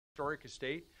historic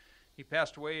estate. He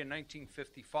passed away in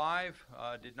 1955,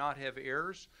 did not have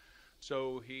heirs,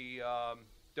 so he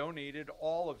donated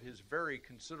all of his very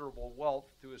considerable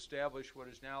wealth to establish what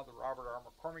is now the Robert R.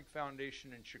 McCormick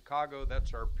Foundation in Chicago.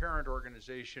 That's our parent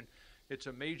organization. It's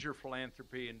a major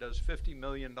philanthropy and does $50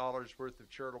 million worth of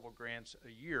charitable grants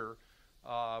a year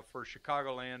for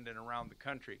Chicagoland and around the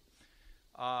country.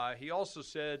 He also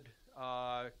said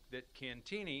that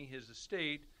Cantigny, his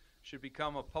estate, should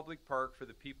become a public park for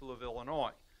the people of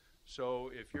Illinois.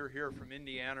 So if you're here from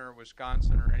Indiana or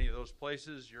Wisconsin or any of those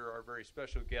places, you're our very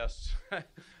special guests.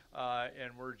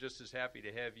 And we're just as happy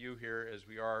to have you here as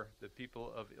we are the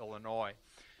people of Illinois.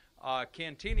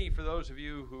 Cantigny, for those of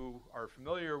you who are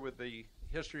familiar with the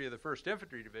history of the 1st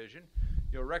Infantry Division,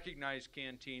 you'll recognize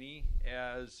Cantigny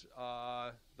as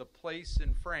the place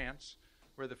in France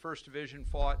where the 1st Division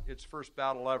fought its first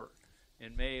battle ever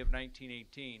in May of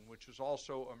 1918, which was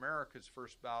also America's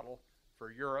first battle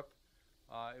for Europe.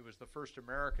 It was the first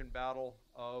American battle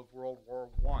of World War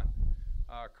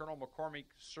I. Colonel McCormick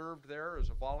served there as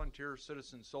a volunteer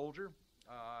citizen soldier.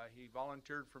 He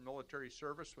volunteered for military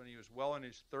service when he was well in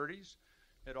his 30s,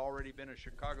 had already been a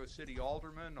Chicago City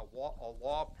alderman, a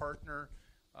law partner,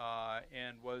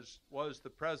 and was the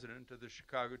president of the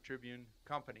Chicago Tribune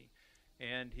Company.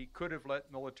 And he could have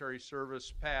let military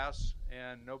service pass,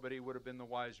 and nobody would have been the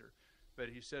wiser. But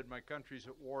he said, "My country's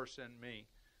at war, send me."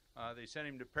 They sent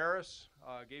him to Paris,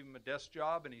 gave him a desk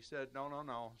job, and he said,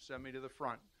 no, send me to the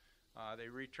front. They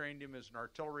retrained him as an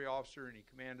artillery officer, and he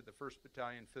commanded the 1st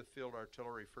Battalion, 5th Field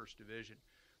Artillery, 1st Division.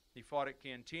 He fought at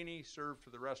Cantigny, served for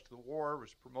the rest of the war,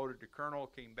 was promoted to colonel,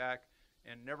 came back,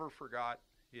 and never forgot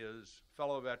his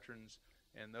fellow veterans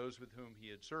and those with whom he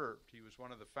had served. He was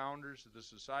one of the founders of the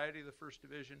Society of the 1st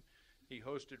Division. He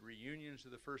hosted reunions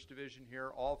of the 1st Division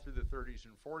here all through the 30s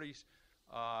and 40s.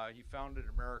 He founded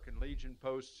American Legion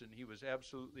posts, and he was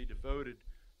absolutely devoted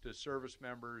to service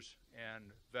members and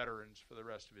veterans for the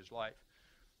rest of his life.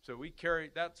 So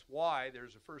that's why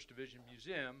there's a 1st Division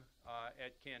museum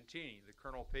at Cantigny. The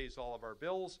colonel pays all of our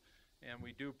bills, and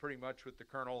we do pretty much what the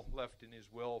colonel left in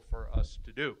his will for us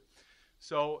to do.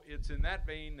 So it's in that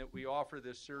vein that we offer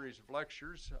this series of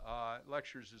lectures.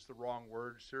 Lectures is the wrong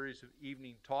word, series of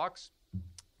evening talks,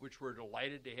 which we're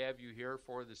delighted to have you here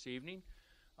for this evening.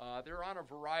 They're on a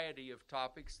variety of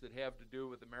topics that have to do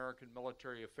with American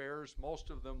military affairs,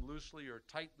 most of them loosely or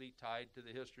tightly tied to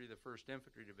the history of the 1st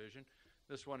Infantry Division.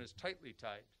 This one is tightly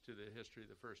tied to the history of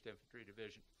the 1st Infantry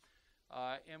Division.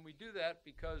 And we do that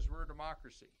because we're a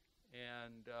democracy,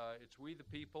 and it's we the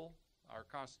people. Our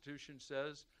Constitution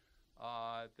says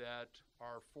that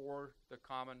are for the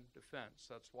common defense.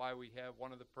 That's why we have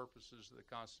one of the purposes of the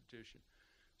Constitution.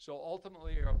 So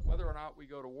ultimately, whether or not we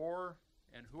go to war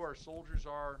and who our soldiers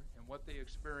are and what they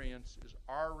experience is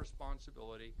our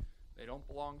responsibility. They don't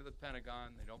belong to the Pentagon.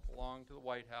 They don't belong to the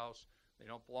White House. They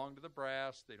don't belong to the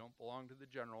brass. They don't belong to the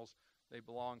generals. They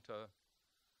belong to,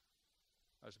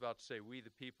 I was about to say we the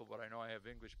people, but I know I have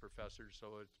English professors,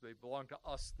 so they belong to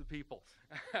us the people.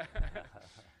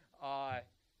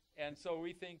 And so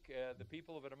we think the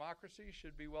people of a democracy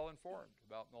should be well informed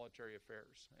about military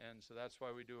affairs. And so that's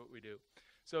why we do what we do.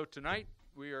 So tonight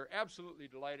we are absolutely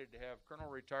delighted to have Colonel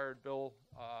Retired Bill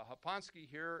Haponski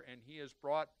here, and he has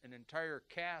brought an entire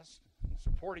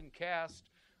supporting cast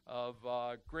of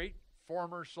great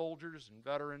former soldiers and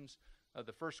veterans of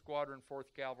the 1st Squadron,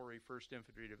 4th Cavalry, 1st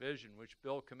Infantry Division, which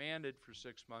Bill commanded for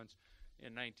 6 months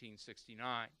in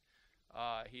 1969.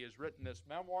 He has written this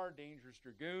memoir, Dangerous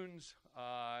Dragoons,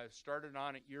 started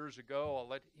on it years ago. I'll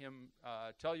let him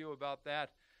tell you about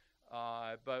that.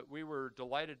 But we were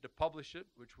delighted to publish it,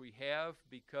 which we have,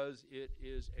 because it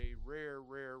is a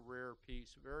rare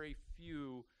piece. Very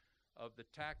few of the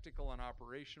tactical and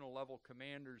operational level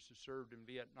commanders who served in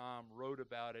Vietnam wrote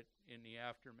about it in the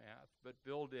aftermath. But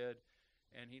Bill did,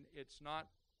 and it's not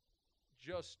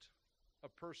just a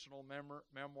personal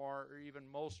memoir, or even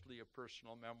mostly a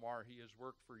personal memoir. He has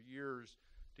worked for years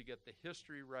to get the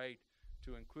history right,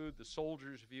 to include the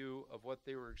soldiers' view of what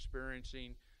they were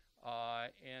experiencing,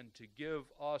 and to give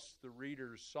us, the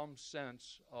readers, some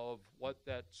sense of what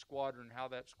that squadron, how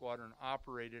that squadron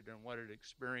operated and what it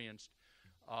experienced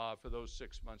for those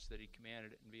 6 months that he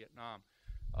commanded it in Vietnam.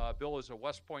 Bill is a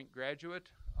West Point graduate.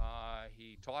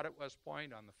 He taught at West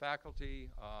Point on the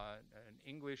faculty, an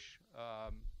English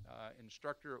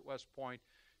instructor at West Point.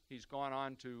 He's gone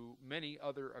on to many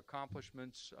other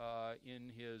accomplishments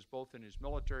both in his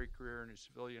military career and his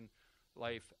civilian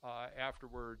life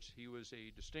afterwards. He was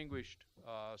a distinguished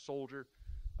soldier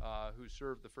who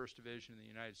served the 1st Division in the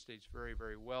United States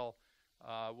very well.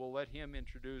 We'll let him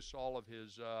introduce all of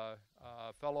his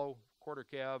fellow Quarter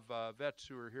Cav vets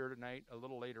who are here tonight a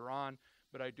little later on,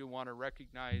 but I do want to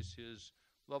recognize his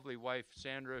lovely wife,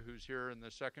 Sandra, who's here in the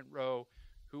second row,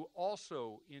 who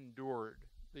also endured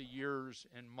the years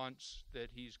and months that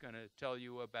he's going to tell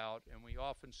you about. And we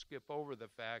often skip over the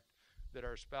fact that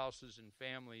our spouses and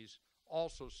families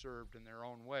also served in their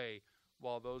own way,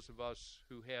 while those of us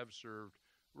who have served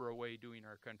were away doing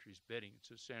our country's bidding.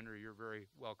 So, Sandra, you're very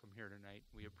welcome here tonight.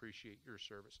 We appreciate your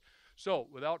service. So,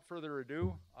 without further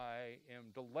ado, I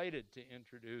am delighted to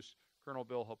introduce Colonel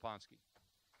Bill Haponski.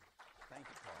 Thank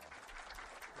you, Paul.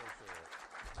 Appreciate it.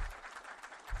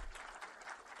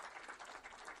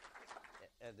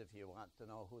 And if you want to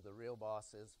know who the real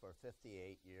boss is for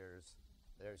 58 years,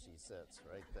 there she sits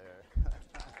right there.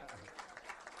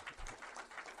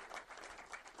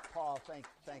 Paul, thank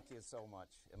you so much.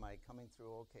 Am I coming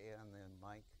through okay on the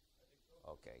mic?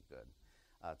 Okay, good.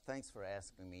 Thanks for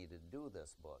asking me to do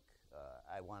this book.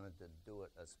 I wanted to do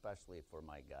it especially for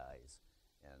my guys,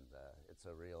 and it's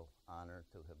a real honor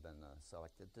to have been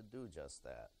selected to do just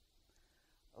that.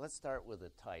 Let's start with the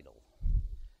title.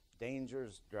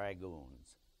 Danger's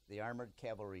Dragoons, the Armored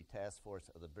Cavalry Task Force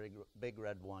of the Big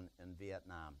Red One in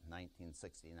Vietnam,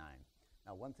 1969.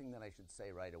 Now, one thing that I should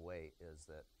say right away is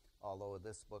that although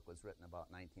this book was written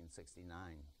about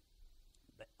 1969,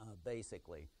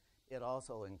 basically, it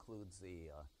also includes the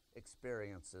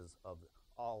experiences of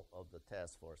all of the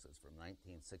task forces from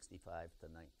 1965 to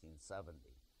 1970.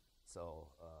 So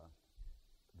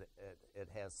it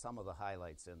has some of the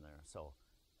highlights in there. So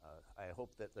I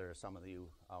hope that there are some of you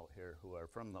out here who are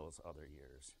from those other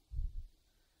years.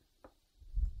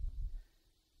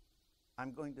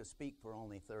 I'm going to speak for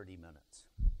only 30 minutes,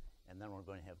 and then we're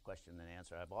going to have question and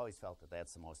answer. I've always felt that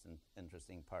that's the most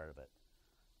interesting part of it.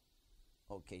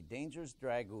 Okay, Danger's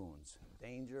Dragoons.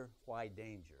 Danger, why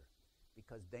danger?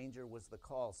 Because danger was the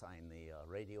call sign, the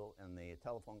radio and the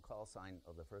telephone call sign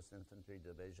of the 1st Infantry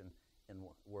Division in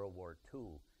World War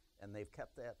II, and they've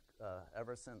kept that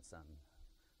ever since then.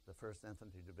 The 1st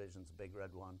Infantry Division's Big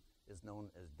Red One is known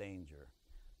as Danger.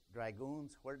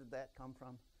 Dragoons, where did that come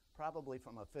from? Probably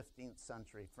from a 15th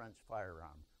century French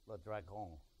firearm, Le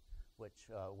Dragon, which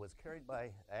was carried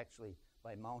by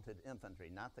mounted infantry,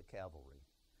 not the cavalry.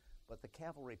 But the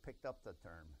cavalry picked up the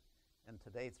term, and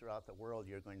today throughout the world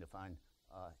you're going to find,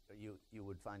 you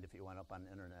would find if you went up on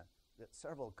the internet, that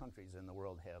several countries in the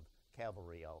world have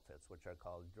cavalry outfits, which are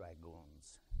called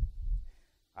Dragoons.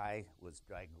 I was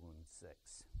Dragoon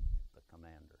 6, the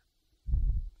commander.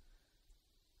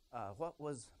 What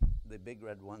was the Big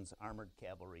Red One's Armored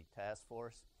Cavalry Task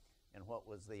Force, and what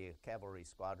was the cavalry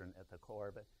squadron at the core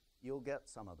of it? You'll get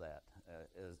some of that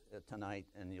tonight,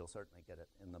 and you'll certainly get it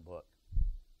in the book.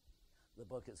 The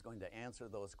book is going to answer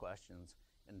those questions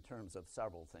in terms of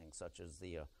several things, such as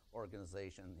the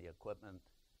organization, the equipment,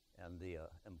 and the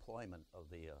employment of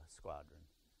the squadron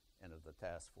and of the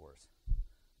task force.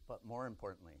 But more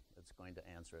importantly, it's going to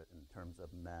answer it in terms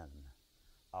of men,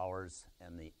 ours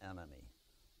and the enemy,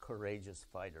 courageous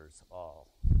fighters all.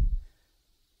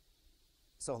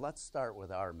 So let's start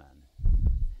with our men.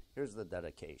 Here's the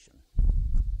dedication.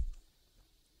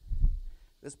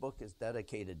 This book is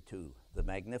dedicated to the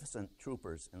magnificent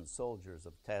troopers and soldiers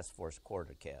of Task Force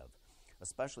Quarter Cav,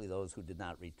 especially those who did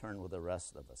not return with the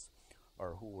rest of us,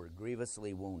 or who were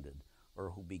grievously wounded,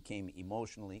 or who became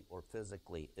emotionally or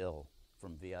physically ill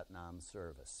from Vietnam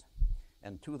service.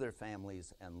 And to their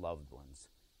families and loved ones,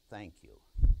 thank you.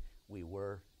 We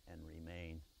were and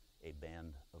remain a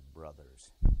band of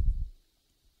brothers.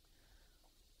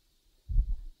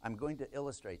 I'm going to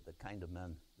illustrate the kind of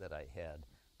men that I had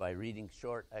by reading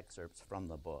short excerpts from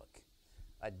the book.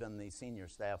 I'd been the senior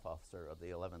staff officer of the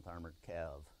 11th Armored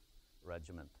Cav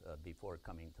Regiment before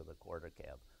coming to the Quarter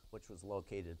Cav, which was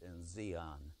located in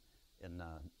Zion in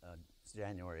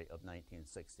January of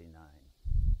 1969.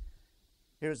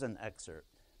 Here's an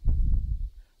excerpt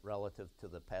relative to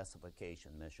the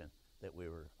pacification mission that we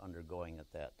were undergoing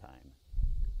at that time.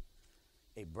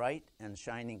 A bright and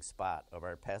shining spot of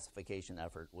our pacification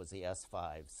effort was the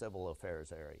S5 Civil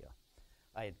Affairs area.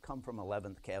 I had come from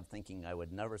 11th Cav thinking I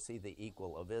would never see the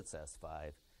equal of its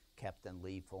S5, Captain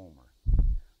Lee Fulmer.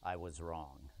 I was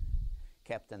wrong.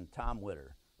 Captain Tom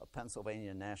Witter, a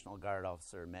Pennsylvania National Guard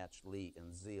officer, matched Lee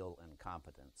in zeal and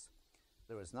competence.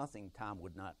 There was nothing Tom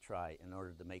would not try in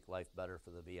order to make life better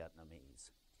for the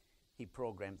Vietnamese. He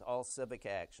programmed all civic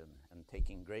action and,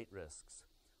 taking great risks,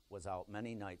 was out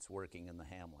many nights working in the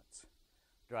hamlets.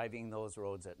 Driving those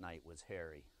roads at night was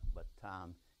hairy, but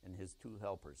Tom and his two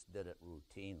helpers did it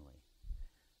routinely.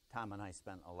 Tom and I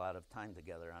spent a lot of time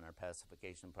together on our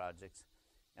pacification projects,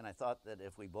 and I thought that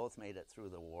if we both made it through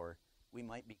the war, we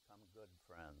might become good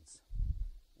friends.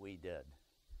 We did.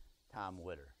 Tom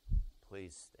Witter.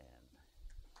 Please stand.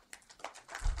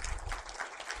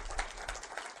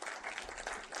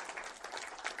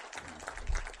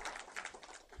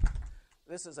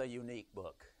 This is a unique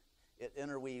book. It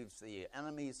interweaves the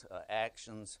enemy's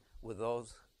actions with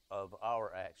those of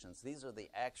our actions. These are the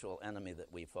actual enemy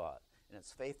that we fought. And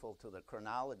it's faithful to the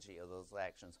chronology of those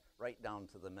actions right down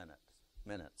to the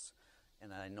minutes.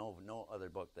 And I know of no other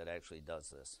book that actually does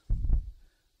this.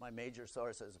 My major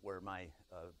sources were my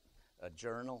a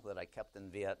journal that I kept in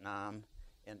Vietnam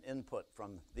and input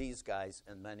from these guys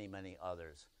and many, many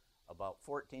others. About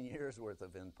 14 years worth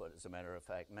of input, as a matter of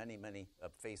fact, many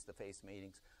face-to-face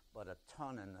meetings, but a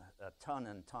ton of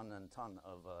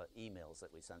emails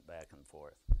that we sent back and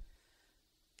forth.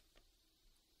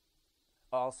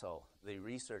 Also, the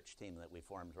research team that we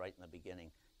formed right in the beginning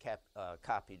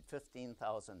copied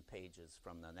 15,000 pages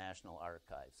from the National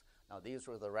Archives. Now, these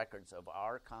were the records of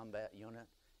our combat unit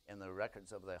and the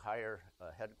records of the higher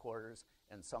headquarters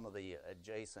and some of the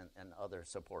adjacent and other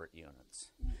support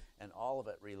units. And all of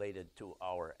it related to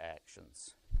our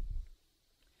actions.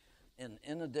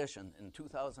 In addition, in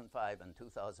 2005 and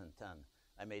 2010,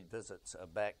 I made visits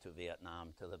back to Vietnam,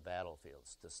 to the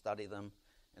battlefields, to study them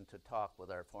and to talk with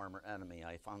our former enemy.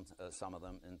 I found some of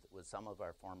them with some of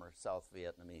our former South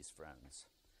Vietnamese friends.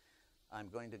 I'm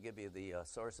going to give you the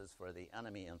sources for the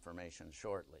enemy information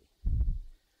shortly.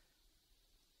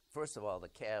 First of all, the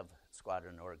Cav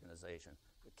Squadron organization.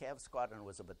 The Cav Squadron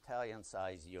was a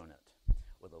battalion-sized unit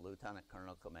with a lieutenant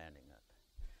colonel commanding it.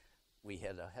 We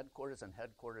had a headquarters and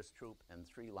headquarters troop and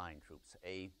 3 line troops,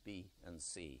 A, B, and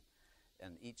C.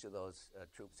 And each of those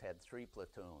troops had 3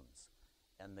 platoons.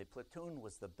 And the platoon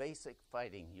was the basic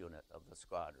fighting unit of the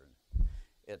squadron.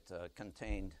 It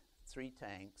contained 3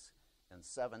 tanks and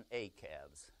 7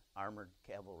 ACAVs, armored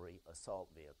cavalry assault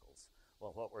vehicles.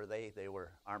 Well, what were they? They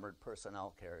were armored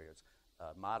personnel carriers,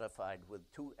 modified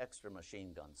with 2 extra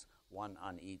machine guns, 1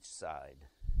 on each side.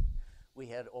 We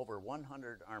had over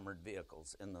 100 armored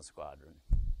vehicles in the squadron.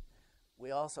 We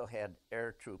also had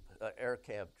Air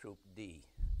Cav Troop D,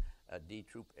 D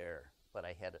Troop Air, but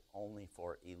I had it only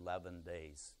for 11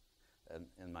 days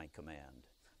in my command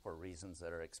for reasons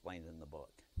that are explained in the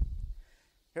book.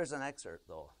 Here's an excerpt,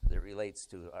 though, that relates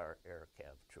to our Air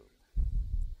Cav Troop.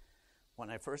 When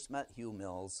I first met Hugh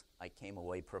Mills, I came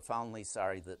away profoundly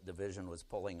sorry that division was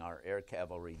pulling our Air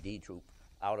Cavalry D Troop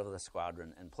out of the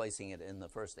squadron and placing it in the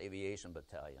 1st Aviation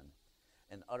Battalion,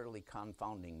 an utterly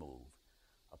confounding move,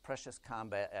 a precious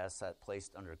combat asset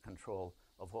placed under control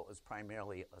of what was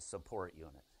primarily a support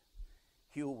unit.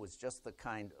 Hugh was just the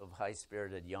kind of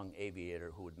high-spirited young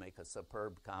aviator who would make a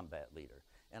superb combat leader,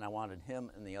 and I wanted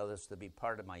him and the others to be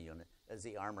part of my unit as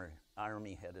the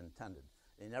Army had intended.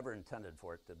 They never intended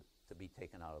for it to be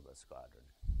taken out of the squadron.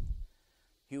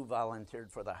 Hugh volunteered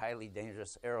for the highly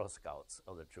dangerous Aero Scouts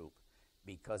of the troop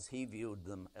because he viewed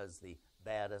them as the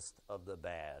baddest of the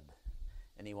bad,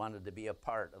 and he wanted to be a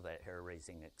part of that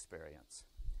hair-raising experience.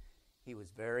 He was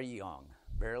very young,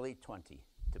 barely 20,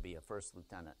 to be a 1st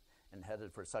lieutenant, and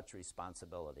headed for such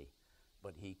responsibility,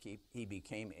 but he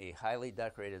became a highly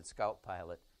decorated scout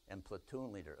pilot and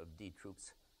platoon leader of D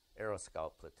Troop's Aero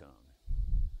Scout platoon.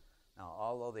 Now,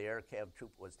 although the Air Cav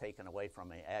Troop was taken away from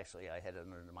me, actually I had it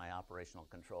under my operational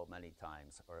control many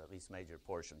times, or at least major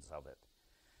portions of it.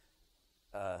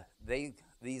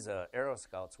 These Aero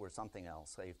Scouts were something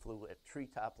else. They flew at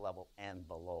treetop level and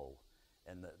below,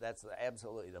 and that's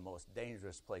absolutely the most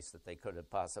dangerous place that they could have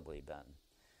possibly been.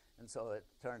 And so it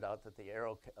turned out that the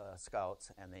Aero Scouts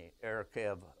and the Air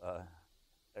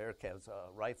Cav's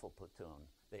rifle platoon,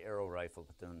 the Aero Rifle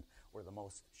Platoon, were the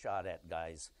most shot at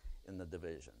guys in the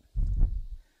division.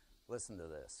 Listen to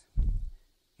this.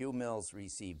 Hugh Mills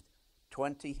received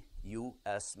 20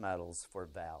 U.S. medals for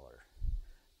valor,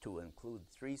 to include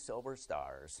 3 Silver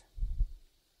Stars,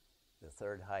 the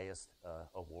 3rd highest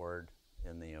award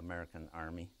in the American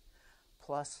Army,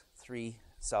 plus 3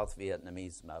 South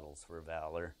Vietnamese medals for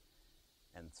valor,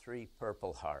 and 3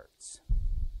 Purple Hearts.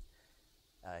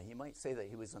 You might say that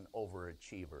he was an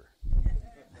overachiever.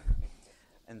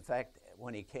 In fact,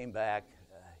 when he came back,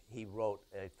 he wrote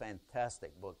a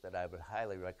fantastic book that I would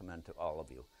highly recommend to all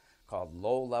of you, called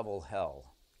Low Level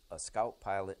Hell, A Scout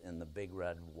Pilot in the Big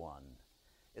Red One.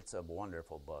 It's a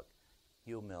wonderful book.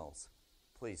 Hugh Mills,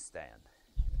 please stand.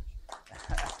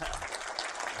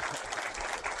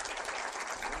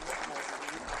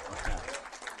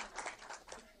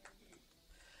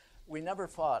 We never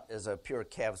fought as a pure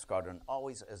Cav squadron,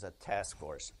 always as a task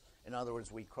force. In other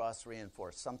words, we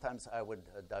cross-reinforce. Sometimes I would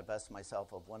divest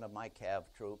myself of one of my Cav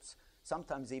troops,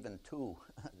 sometimes even 2.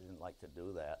 I didn't like to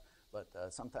do that, but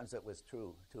sometimes it was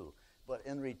true, too. But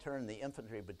in return, the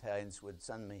infantry battalions would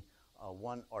send me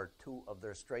one or two of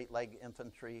their straight leg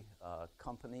infantry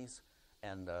companies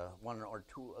and one or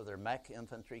two of their mech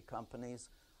infantry companies.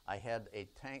 I had a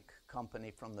tank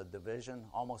company from the division,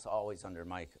 almost always under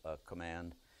my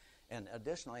command. And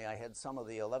additionally, I had some of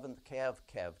the 11th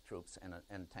Cav troops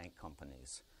and tank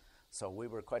companies. So we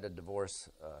were quite a diverse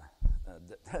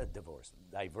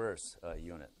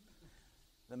unit.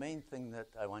 The main thing that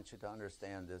I want you to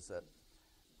understand is that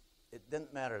it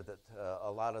didn't matter that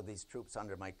a lot of these troops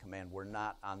under my command were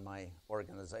not on my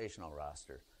organizational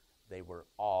roster. They were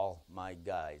all my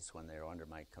guys when they were under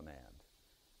my command.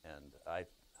 And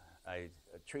I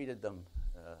treated them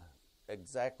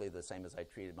exactly the same as I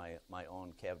treated my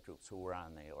own Cav troops who were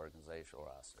on the organizational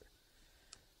roster.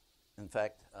 In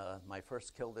fact, my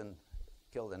first killed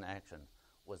in action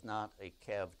was not a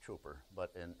Cav trooper,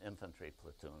 but an infantry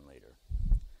platoon leader.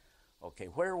 Okay,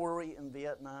 where were we in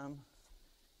Vietnam?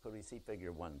 Could we see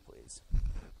figure 1, please?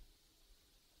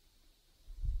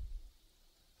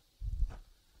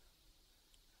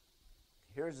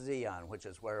 Here's Zeon, which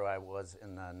is where I was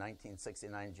in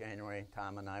 1969 January.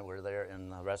 Tom and I were there,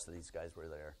 and the rest of these guys were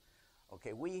there.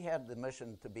 Okay, we had the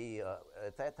mission to be,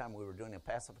 at that time we were doing a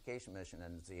pacification mission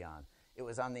in Zeon. It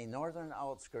was on the northern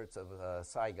outskirts of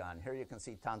Saigon. Here you can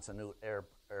see Tan Son Nhut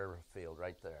airfield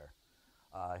right there.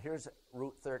 Here's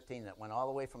Route 13 that went all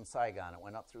the way from Saigon. It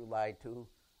went up through Lai Tu,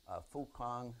 Phu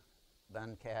Quang,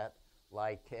 Ben Cat,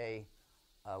 Lai Kay,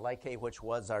 which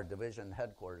was our division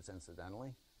headquarters,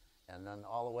 incidentally, and then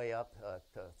all the way up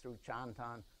through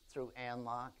Chantan, through An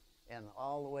Loc, and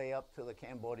all the way up to the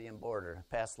Cambodian border,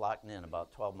 past Loc Ninh,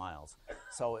 about 12 miles.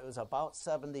 So it was about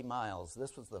 70 miles.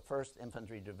 This was the 1st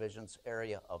Infantry Division's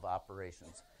area of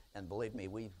operations. And believe me,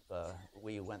 we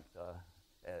went,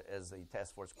 as the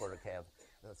Task Force Quarter Cav,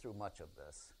 through much of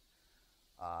this.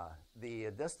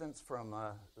 The distance from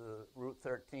Route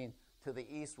 13 to the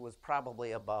east was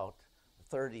probably about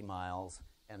 30 miles,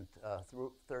 and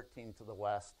Route 13 to the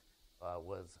west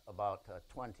was about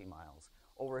 20 miles.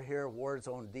 Over here, War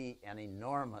Zone D, an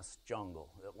enormous jungle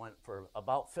that went for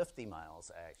about 50 miles,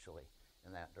 actually,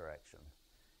 in that direction.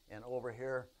 And over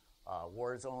here,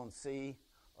 War Zone C,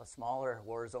 a smaller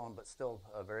war zone, but still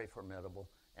very formidable.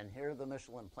 And here, the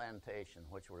Michelin Plantation,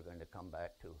 which we're going to come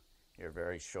back to here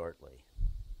very shortly.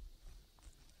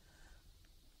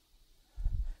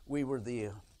 We were the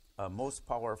most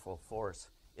powerful force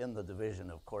in the division,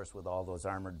 of course, with all those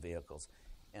armored vehicles.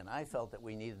 And I felt that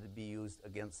we needed to be used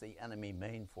against the enemy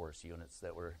main force units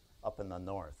that were up in the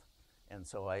north. And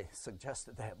so I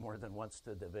suggested that more than once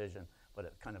to the division, but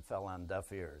it kind of fell on deaf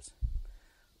ears.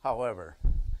 However,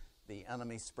 the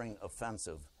enemy spring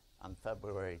offensive on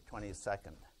February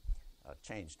 22nd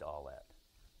changed all that.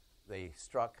 They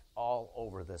struck all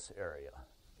over this area.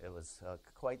 It was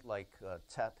quite like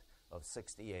Tet of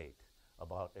 68,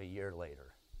 about a year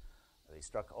later. They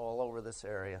struck all over this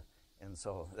area, and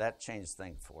so that changed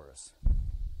things for us.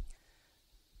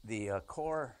 The our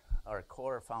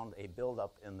Corps found a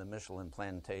buildup in the Michelin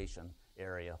Plantation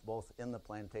area, both in the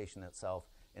plantation itself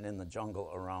and in the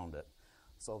jungle around it.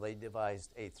 So they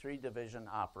devised a 3-division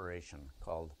operation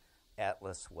called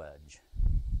Atlas Wedge.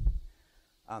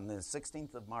 On the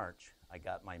 16th of March, I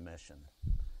got my mission.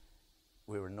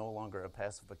 We were no longer a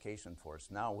pacification force.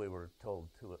 Now we were told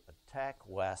to attack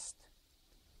west.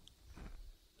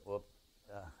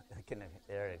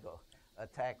 There you go.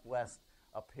 Attack west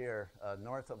up here,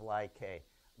 north of Lai Kay,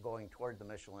 going toward the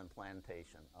Michelin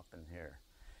Plantation up in here.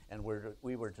 And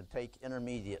we were to take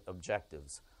intermediate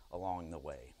objectives along the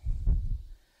way.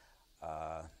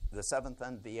 The 7th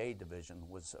NVA Division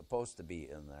was supposed to be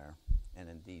in there, and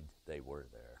indeed they were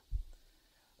there.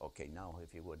 Okay, now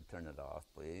if you would turn it off,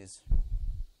 please.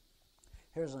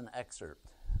 Here's an excerpt.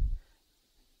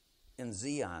 In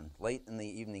Zeon, late in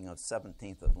the evening of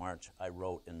 17th of March, I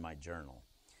wrote in my journal,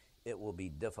 "It will be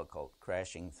difficult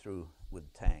crashing through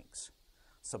with tanks.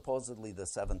 Supposedly the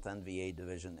 7th NVA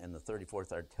Division and the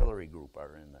 34th Artillery Group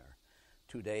are in there.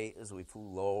 Today, as we flew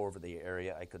low over the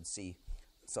area, I could see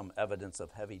some evidence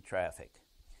of heavy traffic.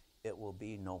 It will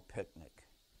be no picnic.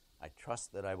 I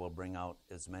trust that I will bring out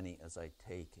as many as I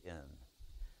take in."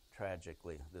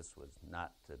 Tragically, this was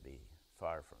not to be,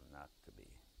 far from not to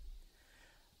be.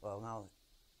 Well, now,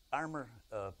 armor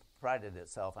prided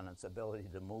itself on its ability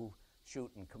to move,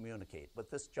 shoot, and communicate, but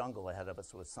this jungle ahead of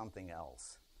us was something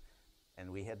else.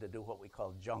 And we had to do what we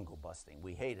called jungle busting.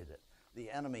 We hated it. The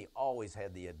enemy always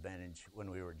had the advantage when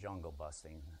we were jungle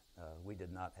busting. We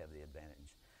did not have the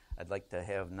advantage. I'd like to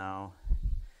have now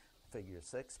figure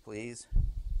 6, please.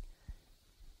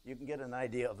 You can get an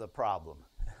idea of the problem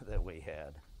that we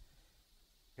had.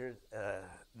 Here's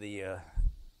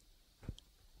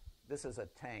This is a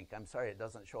tank. I'm sorry it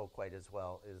doesn't show quite as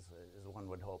well as one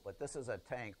would hope, but this is a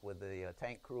tank with the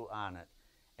tank crew on it.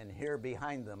 And here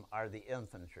behind them are the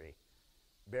infantry,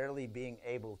 barely being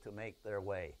able to make their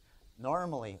way.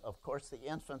 Normally, of course, the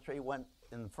infantry went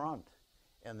in front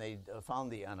and they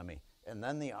found the enemy. And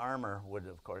then the armor would,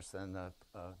 of course, then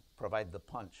provide the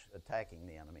punch attacking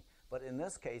the enemy. But in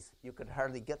this case, you could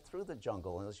hardly get through the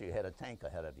jungle unless you had a tank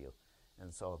ahead of you.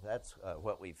 And so that's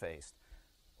what we faced.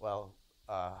 Well,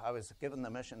 I was given the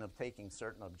mission of taking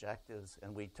certain objectives,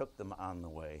 and we took them on the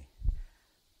way.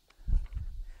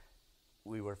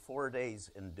 We were 4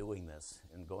 days in doing this,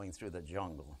 in going through the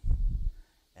jungle.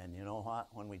 And you know what?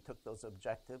 When we took those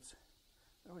objectives,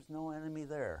 there was no enemy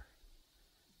there.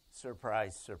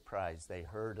 Surprise, surprise, they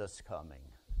heard us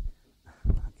coming.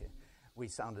 Okay. We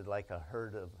sounded like a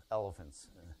herd of elephants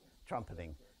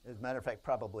trumpeting. As a matter of fact,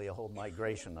 probably a whole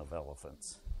migration of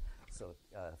elephants. So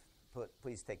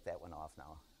please take that one off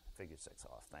now. Figure 6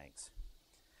 off, thanks.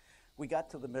 We got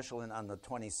to the Michelin on the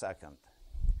 22nd.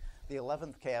 The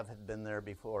 11th Cav had been there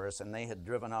before us, and they had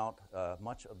driven out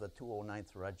much of the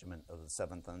 209th Regiment of the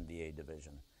 7th NVA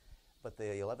Division. But the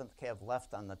 11th Cav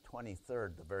left on the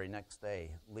 23rd, the very next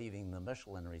day, leaving the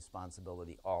Michelin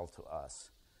responsibility all to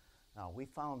us. Now, we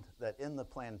found that in the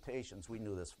plantations, we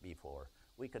knew this before,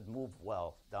 we could move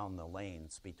well down the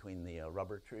lanes between the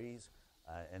rubber trees,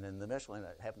 and in the Michelin,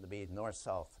 it happened to be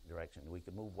north-south direction. We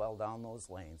could move well down those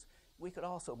lanes. We could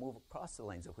also move across the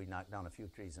lanes if we knocked down a few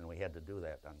trees, and we had to do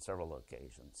that on several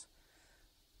occasions.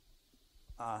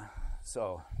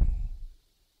 So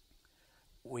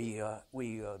we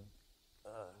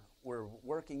were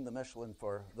working the Michelin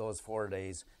for those 4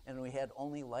 days, and we had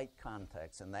only light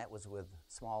contacts, and that was with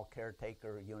small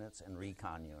caretaker units and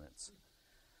recon units.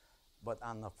 But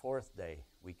on the 4th day,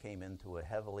 we came into a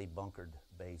heavily bunkered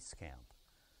base camp,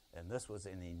 and this was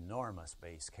an enormous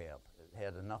base camp. It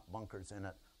had enough bunkers in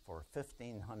it for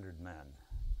 1,500 men.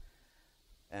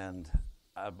 And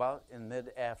about in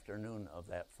mid-afternoon of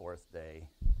that 4th day,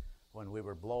 when we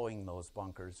were blowing those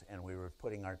bunkers and we were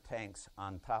putting our tanks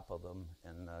on top of them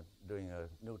and doing a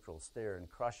neutral steer and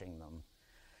crushing them,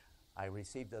 I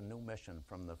received a new mission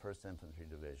from the 1st Infantry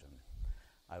Division.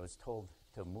 I was told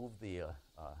to move the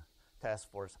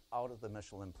task force out of the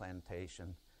Michelin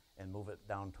plantation and move it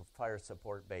down to Fire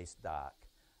Support Base Dock.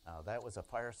 That was a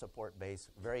fire support base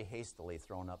very hastily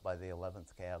thrown up by the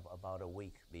 11th Cav about a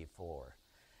week before.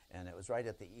 And it was right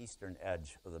at the eastern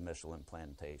edge of the Michelin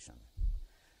plantation.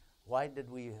 Why did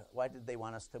they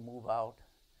want us to move out?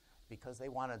 Because they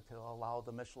wanted to allow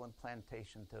the Michelin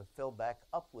plantation to fill back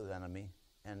up with enemy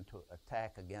and to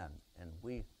attack again. And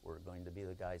we were going to be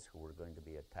the guys who were going to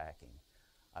be attacking.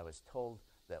 I was told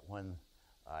that when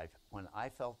I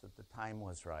felt that the time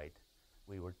was right,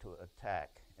 we were to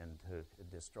attack and to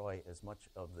destroy as much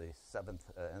of the 7th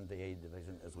NVA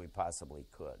Division as we possibly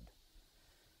could.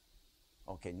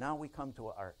 Okay, now we come to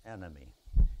our enemy.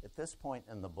 At this point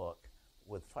in the book,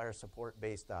 with Fire Support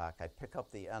Base Dock, I pick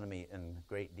up the enemy in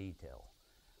great detail.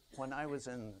 When I was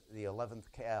in the 11th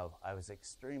Cav, I was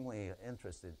extremely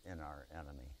interested in our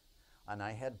enemy. And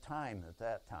I had time at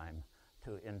that time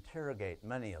to interrogate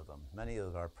many of them, many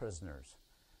of our prisoners.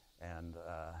 And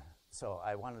so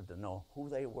I wanted to know who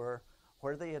they were,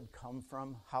 where they had come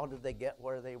from, how did they get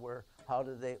where they were,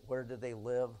 where did they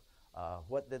live,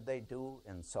 what did they do,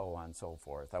 and so on and so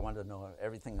forth. I wanted to know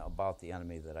everything about the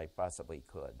enemy that I possibly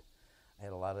could. I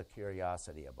had a lot of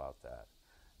curiosity about that.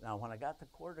 Now, when I got to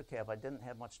Quarter Cav, I didn't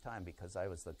have much time because I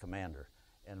was the commander.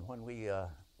 And when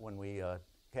we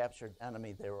captured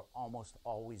enemy, they were almost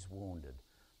always wounded.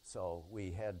 So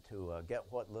we had to get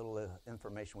what little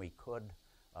information we could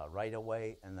right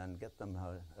away and then get them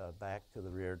back to the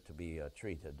rear to be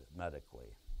treated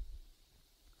medically.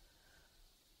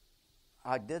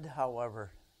 I did,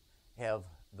 however, have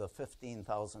the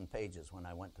 15,000 pages when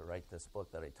I went to write this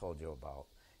book that I told you about.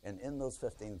 And in those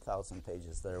 15,000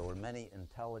 pages, there were many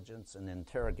intelligence and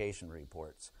interrogation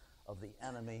reports of the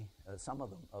enemy, some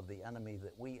of them of the enemy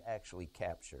that we actually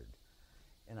captured.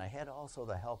 And I had also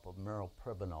the help of Merle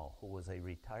Pribino, who was a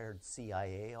retired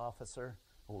CIA officer,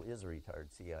 who is a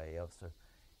retired CIA officer.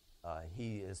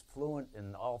 He is fluent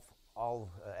in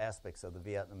all aspects of the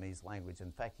Vietnamese language.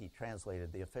 In fact, he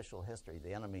translated the official history,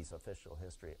 the enemy's official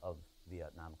history of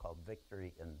Vietnam, called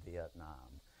Victory in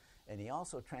Vietnam. And he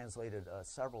also translated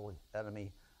several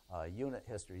enemy unit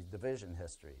histories, division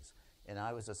histories. And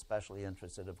I was especially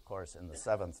interested, of course, in the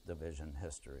 7th Division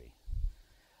history.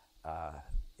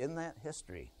 In that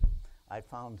history, I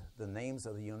found the names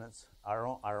of the units.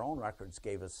 Our own records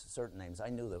gave us certain names. I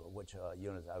knew which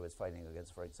units I was fighting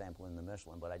against, for example, in the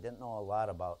Michelin, but I didn't know a lot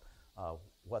about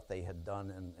what they had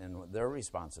done and their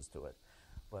responses to it.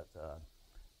 But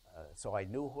so I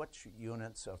knew which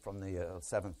units from the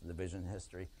 7th Division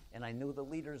history, and I knew the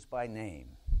leaders by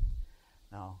name.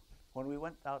 Now, when we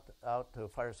went out to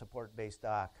Fire Support Base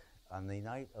Dock, on the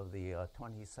night of the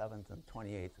 27th and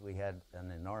 28th, we had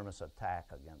an enormous attack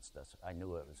against us. I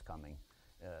knew it was coming.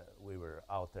 We were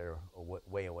out there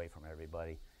way away from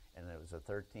everybody, and it was the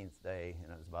 13th day,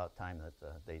 and it was about time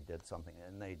that they did something,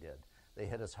 and they did. They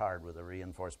hit us hard with a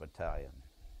reinforced battalion.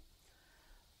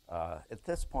 At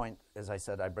this point, as I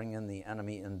said, I bring in the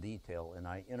enemy in detail, and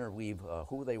I interweave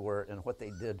who they were and what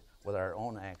they did with our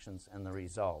own actions and the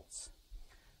results.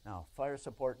 Now, Fire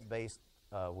Support Base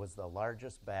was the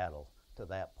largest battle to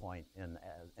that point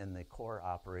in the core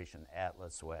operation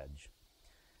Atlas Wedge.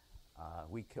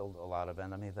 We killed a lot of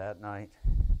enemy that night,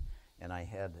 and I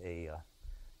had a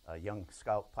young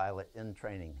scout pilot in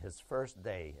training. His first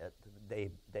day at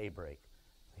daybreak,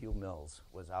 Hugh Mills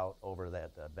was out over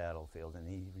that battlefield, and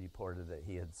he reported that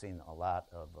he had seen a lot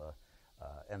of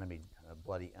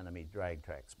bloody enemy drag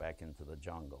tracks back into the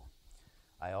jungle.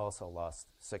 I also lost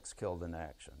 6 killed in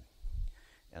action,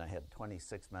 and I had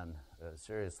 26 men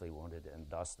seriously wounded and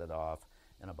dusted off,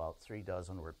 and about 3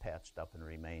 dozen were patched up and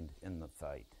remained in the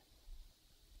fight.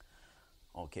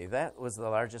 Okay, that was the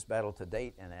largest battle to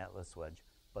date in Atlas Wedge,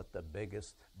 but the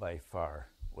biggest by far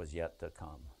was yet to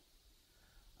come.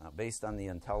 Based on the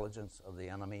intelligence of the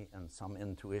enemy and some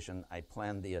intuition, I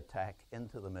planned the attack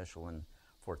into the Michelin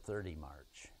for 30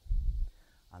 March.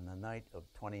 On the night of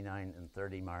 29 and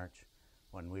 30 March,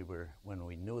 when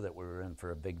we knew that we were in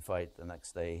for a big fight the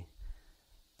next day,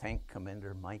 Tank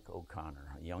Commander Mike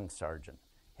O'Connor, a young sergeant,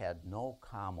 had no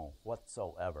commo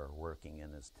whatsoever working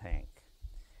in his tank.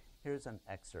 Here's an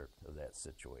excerpt of that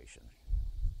situation.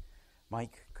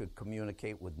 Mike could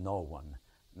communicate with no one,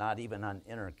 not even on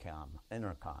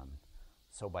intercom.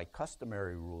 So by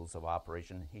customary rules of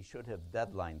operation, he should have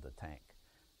deadlined the tank.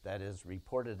 That is,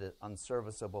 reported it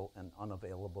unserviceable and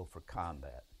unavailable for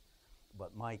combat.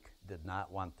 But Mike did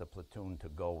not want the platoon to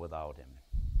go without him.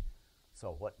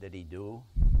 So what did he do?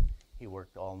 He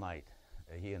worked all night,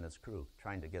 he and his crew,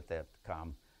 trying to get that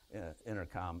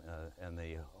intercom and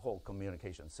the whole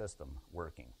communication system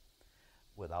working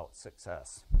without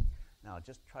success. Now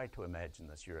just try to imagine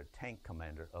this. You're a tank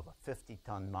commander of a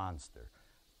 50-ton monster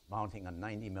mounting a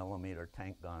 90-millimeter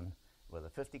tank gun with a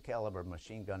 50 caliber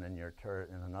machine gun in your turret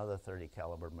and another 30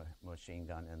 caliber machine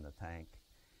gun in the tank.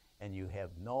 And you have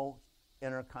no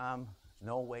intercom,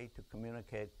 no way to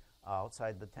communicate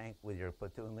outside the tank with your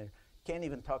platoon leader. Can't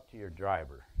even talk to your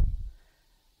driver.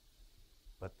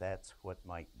 But that's what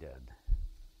Mike did.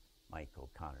 Mike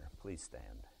O'Connor, please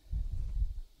stand.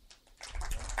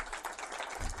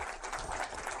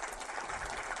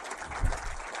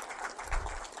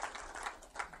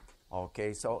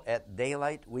 Okay, so at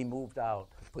daylight we moved out.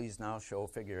 Please now show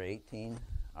figure 18,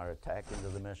 our attack into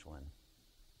the Michelin.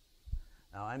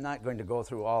 Now I'm not going to go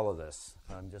through all of this.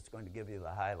 I'm just going to give you the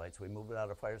highlights. We moved out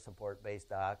of Fire Support Base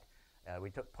Dock. We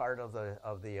took part of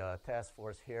the task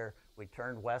force here. We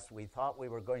turned west. We thought we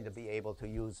were going to be able to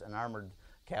use an armored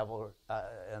cavalry,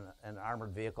 an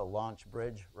armored vehicle launch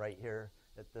bridge right here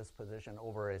at this position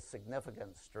over a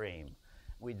significant stream.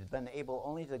 We'd been able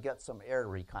only to get some air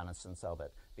reconnaissance of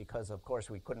it because, of course,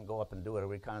 we couldn't go up and do a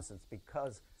reconnaissance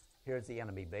because here's the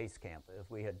enemy base camp.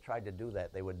 If we had tried to do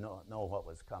that, they would know what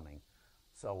was coming.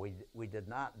 So we did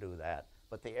not do that.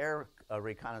 But the air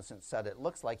reconnaissance said it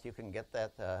looks like you can get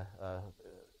that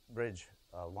bridge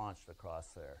launched across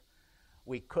there.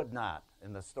 We could not,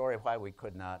 and the story of why we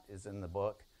could not is in the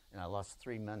book, and I lost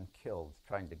 3 men killed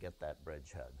trying to get that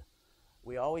bridgehead.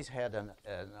 We always had an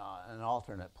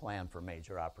alternate plan for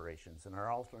major operations, and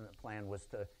our alternate plan was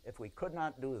to, if we could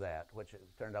not do that, which it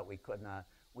turned out we could not,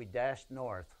 we dashed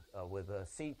north with a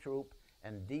C Troop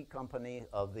and D Company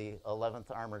of the 11th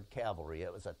Armored Cavalry.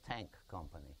 It was a tank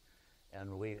company.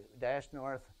 And we dashed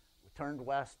north, turned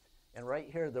west, and right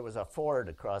here there was a ford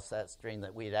across that stream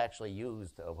that we'd actually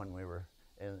used when we were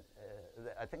in,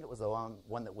 I think it was the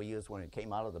one that we used when we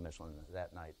came out of the Michelin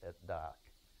that night at dock.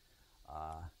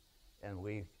 And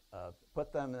we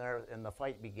put them there, and the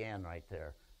fight began right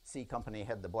there. C Company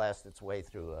had to blast its way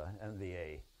through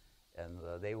NVA. And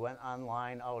they went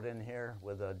online out in here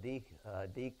with a D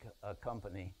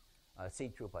Company, C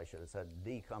Troop I should have said,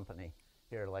 D Company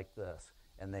here like this.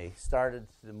 And they started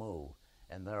to move,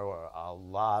 and there were a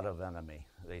lot of enemy.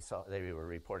 They were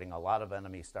reporting a lot of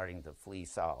enemy starting to flee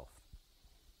south.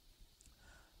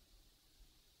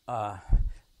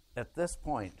 At this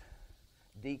point,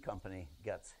 D Company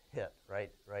gets hit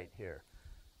right here.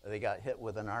 They got hit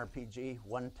with an RPG.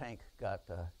 One tank got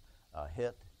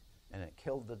hit, and it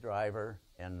killed the driver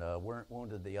and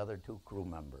wounded the other 2 crew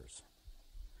members.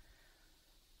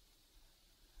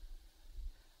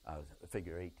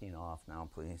 Figure 18 off now,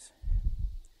 please.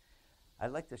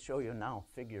 I'd like to show you now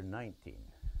figure 19.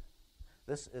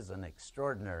 This is an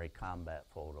extraordinary combat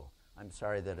photo. I'm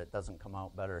sorry that it doesn't come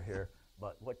out better here,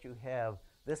 but what you have,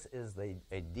 this is a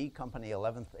D Company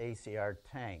 11th ACR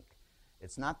tank.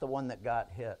 It's not the one that got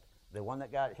hit. The one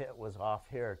that got hit was off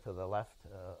here to the left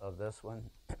of this one,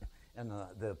 and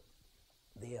the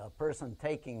person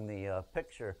taking the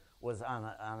picture was on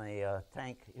a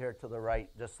tank here to the right,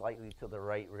 just slightly to the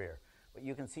right rear. But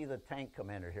you can see the tank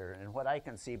commander here, and what I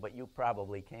can see, but you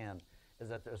probably can, is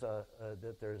that there's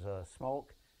a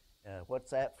smoke.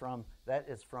 What's that from? That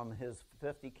is from his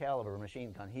 50 caliber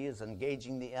machine gun. He is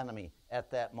engaging the enemy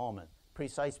at that moment,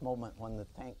 precise moment when the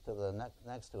tank to the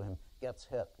next to him gets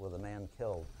hit with a man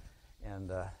killed.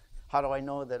 And how do I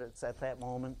know that it's at that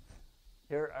moment?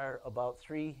 Here are about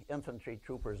 3 infantry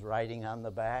troopers riding on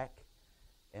the back,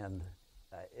 and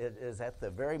it is at the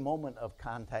very moment of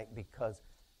contact, because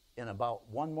in about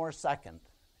 1 more second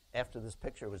after this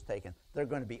picture was taken, they're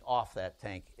going to be off that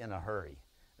tank in a hurry.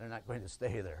 They're not going to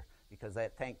stay there, because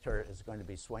that tank turret is going to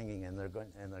be swinging, and they're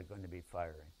going to be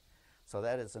firing. So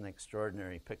that is an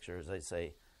extraordinary picture, as I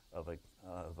say, of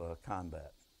a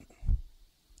combat.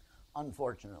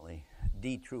 Unfortunately,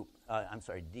 D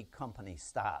Company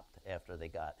stopped after they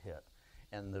got hit,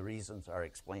 and the reasons are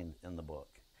explained in the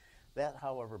book. That,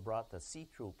 however, brought the C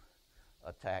Troop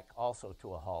attack also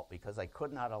to a halt, because I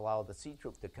could not allow the C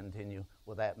Troop to continue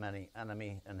with that many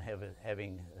enemy and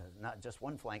having not just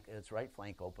one flank, its right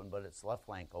flank open, but its left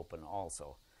flank open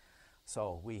also.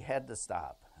 So we had to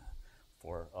stop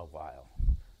for a while.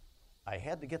 I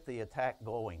had to get the attack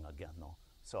going again, though.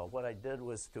 So what I did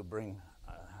was to bring,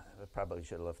 I probably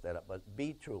should have left that up, but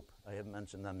B Troop, I haven't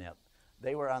mentioned them yet.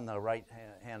 They were on the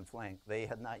right-hand flank. They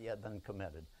had not yet been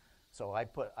committed. So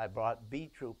I brought B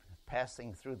Troop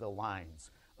passing through the lines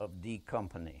of D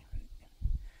Company.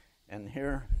 And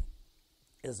here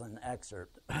is an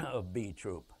excerpt of B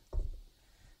Troop.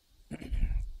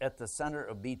 At the center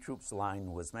of B Troop's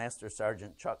line was Master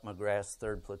Sergeant Chuck McGrath's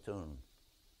 3rd Platoon.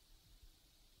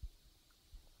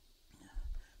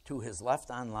 To his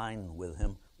left on line with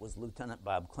him was Lieutenant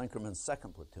Bob Klinkerman's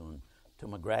 2nd Platoon. To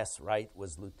McGrath's right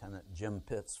was Lieutenant Jim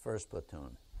Pitt's 1st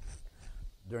Platoon.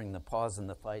 During the pause in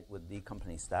the fight with D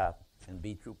Company stop and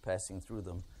B Troop passing through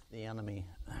them, the enemy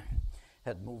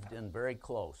had moved in very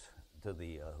close to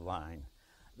the line.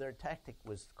 Their tactic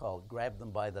was called grab them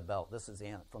by the belt. This is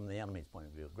from the enemy's point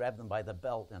of view. Grab them by the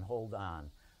belt and hold on.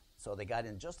 So they got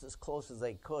in just as close as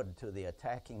they could to the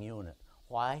attacking unit.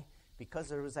 Why? Because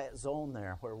there was that zone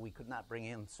there where we could not bring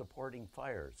in supporting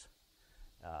fires.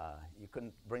 You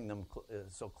couldn't bring them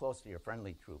so close to your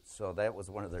friendly troops. So that was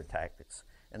one of their tactics.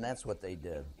 And that's what they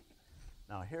did.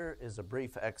 Now here is a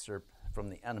brief excerpt from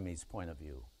the enemy's point of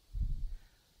view.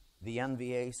 The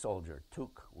NVA soldier,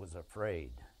 Tuke, was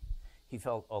afraid. He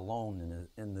felt alone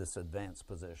in this advanced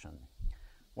position.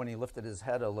 When he lifted his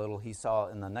head a little, he saw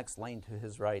in the next lane to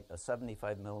his right a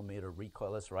 75 millimeter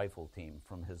recoilless rifle team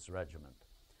from his regiment.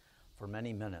 For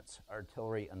many minutes,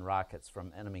 artillery and rockets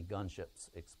from enemy gunships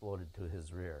exploded to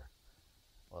his rear.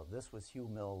 Well, this was Hugh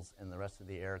Mills and the rest of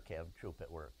the air cav troop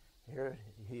at work. Here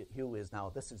Hugh is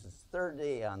now, this is his 3rd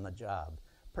day on the job.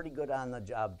 Pretty good on the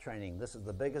job training. This is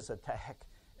the biggest attack,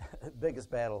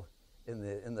 biggest battle in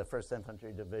the 1st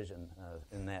Infantry Division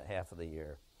in that half of the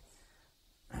year.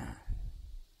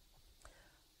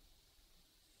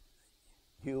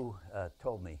 Hugh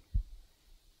told me,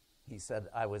 he said,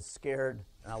 I was scared,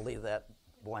 and I'll leave that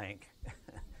blank.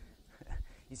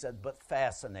 He said, but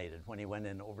fascinated when he went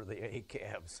in over the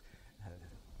ACABs.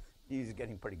 He's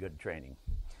getting pretty good training.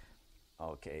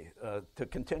 Okay, to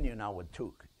continue now with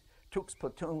Tuke. Tuke's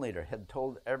platoon leader had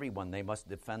told everyone they must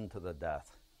defend to the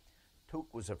death.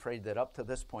 Tuke was afraid that up to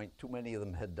this point, too many of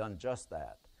them had done just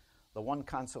that. The one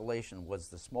consolation was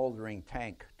the smoldering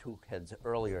tank Tuke had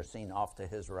earlier seen off to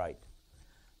his right.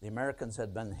 The Americans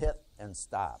had been hit and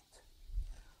stopped.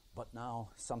 But now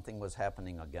something was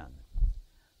happening again.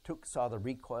 Tuke saw the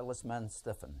recoilless men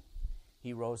stiffen.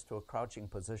 He rose to a crouching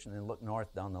position and looked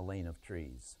north down the lane of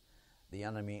trees. The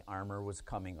enemy armor was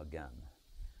coming again.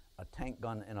 A tank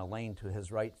gun in a lane to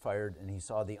his right fired, and he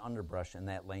saw the underbrush in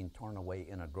that lane torn away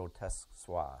in a grotesque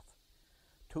swath.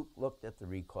 Tuke looked at the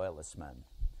recoilless men.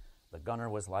 The gunner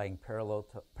was lying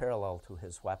parallel to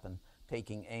his weapon,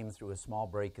 taking aim through a small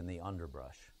break in the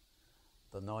underbrush.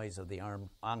 The noise of the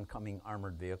oncoming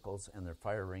armored vehicles and their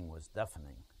firing was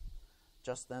deafening.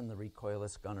 Just then the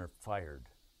recoilless gunner fired,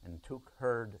 and Tuke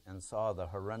heard and saw the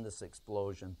horrendous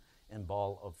explosion and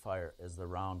ball of fire as the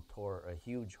round tore a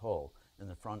huge hole in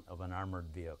the front of an armored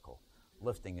vehicle,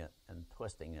 lifting it and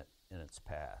twisting it in its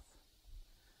path.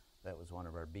 That was one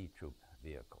of our B Troop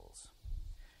vehicles.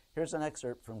 Here's an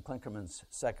excerpt from Klinkerman's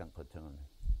 2nd platoon.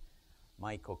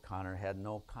 Mike O'Connor had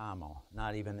no commo,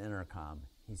 not even intercom.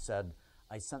 He said,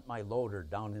 "I sent my loader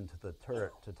down into the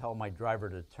turret to tell my driver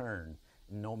to turn,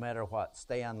 and no matter what,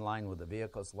 stay on line with the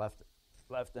vehicles left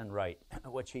and right,"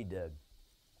 which he did.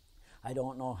 I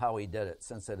don't know how he did it,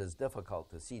 since it is difficult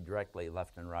to see directly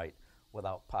left and right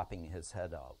without popping his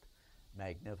head out.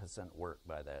 Magnificent work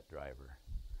by that driver.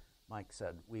 Mike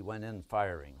said, "We went in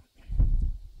firing.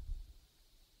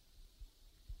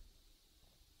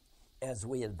 As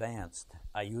we advanced,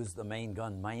 I used the main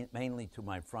gun mainly to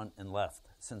my front and left,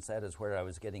 since that is where I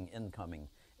was getting incoming,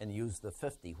 and used the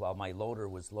 50 while my loader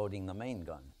was loading the main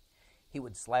gun. He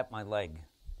would slap my leg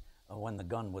when the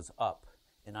gun was up,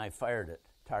 and I fired it,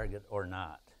 target or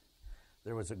not.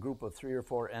 There was a group of 3 or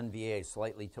 4 NVA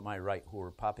slightly to my right who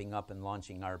were popping up and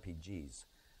launching RPGs.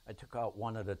 I took out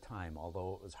one at a time,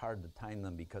 although it was hard to time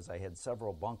them because I had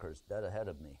several bunkers dead ahead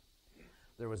of me.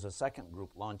 There was a second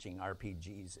group launching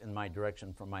RPGs in my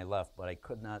direction from my left, but I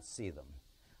could not see them.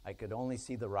 I could only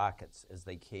see the rockets as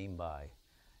they came by.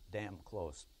 Damn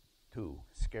close, too.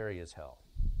 Scary as hell."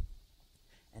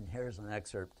 And here's an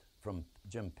excerpt from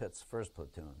Jim Pitt's 1st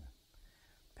platoon.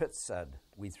 Pitt said,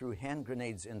 "We threw hand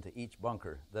grenades into each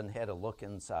bunker, then had a look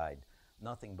inside.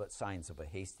 Nothing but signs of a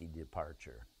hasty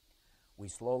departure. We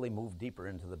slowly moved deeper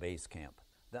into the base camp.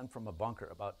 Then from a bunker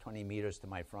about 20 meters to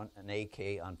my front, an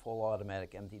AK on full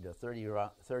automatic emptied a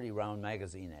 30-round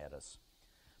magazine at us.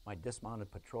 My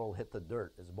dismounted patrol hit the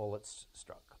dirt as bullets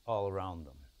struck all around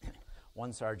them.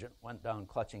 One sergeant went down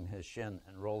clutching his shin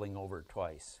and rolling over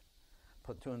twice.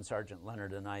 Platoon Sergeant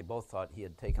Leonard and I both thought he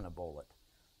had taken a bullet.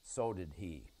 So did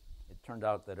he. It turned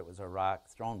out that it was a rock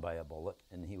thrown by a bullet,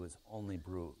 and he was only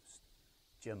bruised."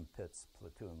 Jim Pitts,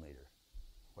 platoon leader.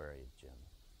 Where are you, Jim?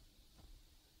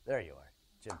 There you are.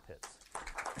 Jim Pitts.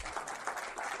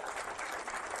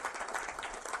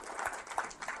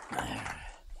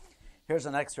 Here's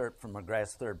an excerpt from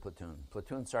McGrath's 3rd platoon.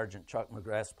 Platoon Sergeant Chuck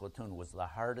McGrath's platoon was the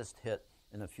hardest hit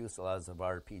in a fusillade of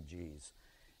RPGs.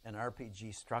 An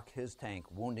RPG struck his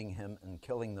tank, wounding him and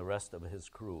killing the rest of his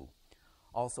crew.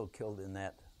 Also killed in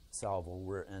that salvo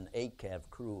were an ACAV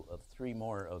crew of 3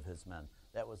 more of his men.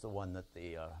 That was the one that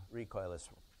the recoilless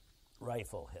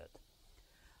rifle hit.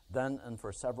 Then, and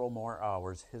for several more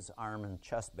hours, his arm and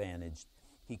chest bandaged,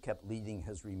 he kept leading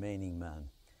his remaining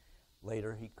men.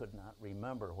 Later, he could not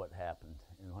remember what happened,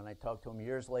 and when I talked to him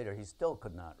years later, he still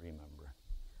could not remember.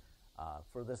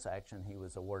 For this action, he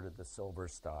was awarded the Silver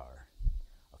Star.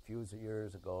 A few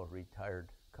years ago,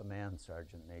 retired Command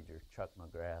Sergeant Major Chuck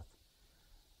McGrath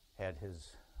had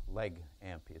his leg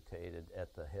amputated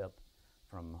at the hip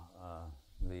from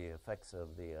the effects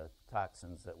of the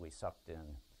toxins that we sucked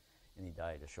in, and he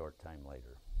died a short time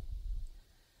later.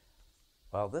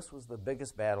 Well, this was the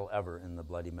biggest battle ever in the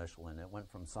Bloody Michelin. It went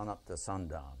from sunup to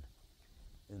sundown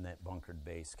in that bunkered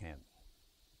base camp.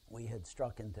 We had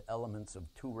struck into elements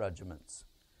of 2 regiments.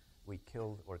 We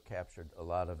killed or captured a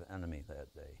lot of enemy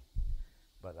that day,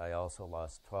 but I also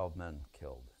lost 12 men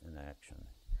killed in action.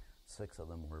 6 of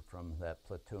them were from that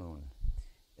platoon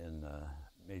in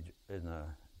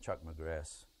Chuck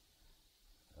McGrath's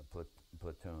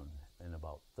platoon in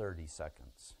about 30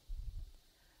 seconds.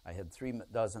 I had 3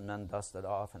 dozen men dusted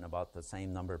off and about the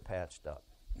same number patched up.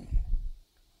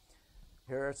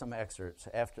 Here are some excerpts.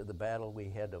 After the battle, we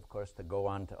had, of course, to go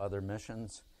on to other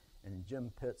missions. And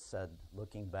Jim Pitts said,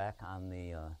 looking back on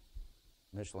the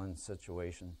Michelin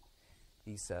situation,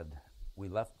 he said, "We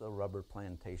left the rubber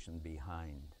plantation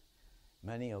behind.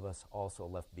 Many of us also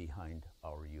left behind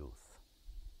our youth."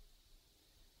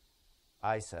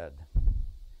 I said,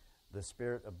 "The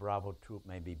spirit of Bravo Troop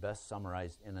may be best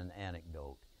summarized in an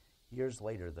anecdote. Years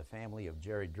later, the family of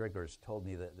Jerry Driggers told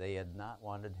me that they had not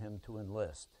wanted him to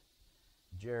enlist.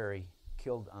 Jerry,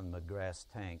 killed on McGrath's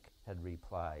tank, had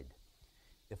replied,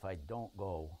 'If I don't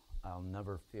go, I'll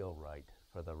never feel right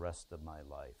for the rest of my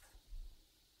life.'"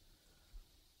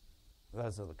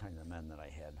 Those are the kind of men that I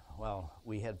had. Well,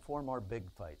 we had 4 more big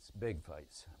fights.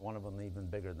 One of them even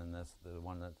bigger than this, the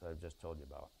one that I've just told you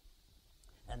about.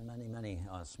 And many, many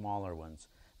smaller ones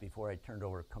before I turned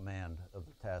over command of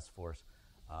the task force.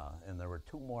 And there were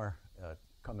 2 more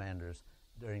commanders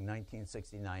during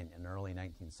 1969 and early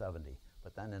 1970.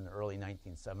 But then in early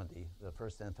 1970, the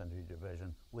 1st Infantry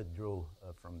Division withdrew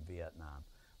from Vietnam.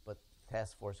 But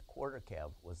Task Force Quarter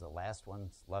Cav was the last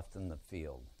ones left in the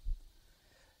field.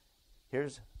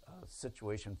 Here's a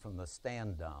situation from the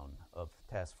stand down of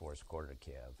Task Force Quarter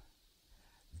Cav.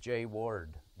 Jay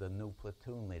Ward, the new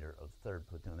platoon leader of 3rd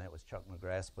Platoon, that was Chuck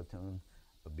McGrath's platoon,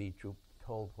 a B Troop,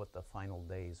 told what the final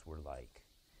days were like.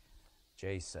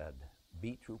 Jay said,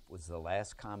 B Troop was the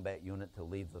last combat unit to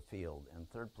leave the field, and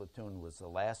 3rd Platoon was the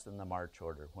last in the march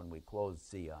order when we closed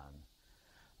Zion.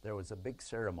 There was a big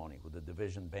ceremony with the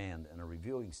division band and a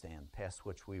reviewing stand past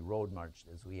which we road marched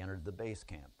as we entered the base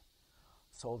camp.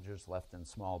 Soldiers left in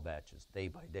small batches, day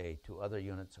by day, to other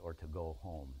units or to go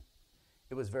home.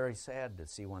 It was very sad to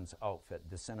see one's outfit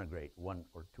disintegrate, 1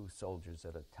 or 2 soldiers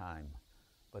at a time,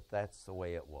 but that's the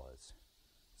way it was.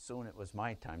 Soon it was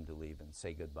my time to leave and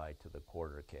say goodbye to the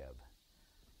quarter cav.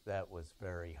 That was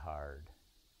very hard.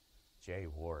 Jay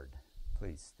Ward,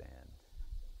 please stand.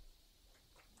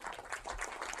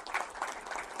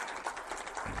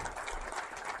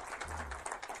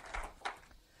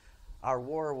 Our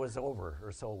war was over,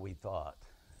 or so we thought.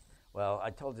 Well, I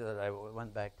told you that I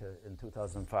went back in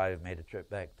 2005, made a trip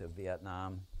back to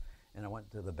Vietnam, and I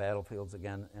went to the battlefields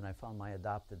again, and I found my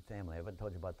adopted family. I haven't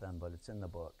told you about them, but it's in the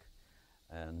book.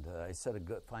 And I said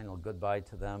a final goodbye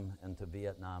to them and to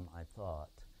Vietnam, I thought.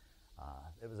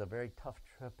 It was a very tough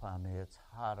trip on me. It's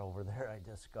hot over there, I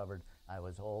discovered. I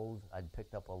was old. I'd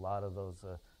picked up a lot of those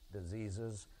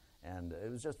diseases, and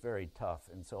it was just very tough.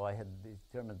 And so I had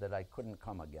determined that I couldn't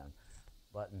come again.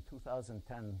 But in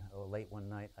 2010, late one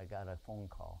night, I got a phone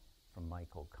call from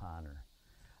Mike O'Connor.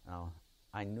 Now,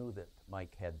 I knew that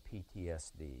Mike had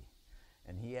PTSD,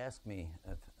 and he asked me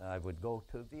if I would go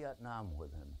to Vietnam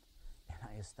with him. And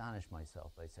I astonished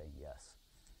myself by saying yes.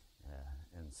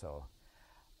 And so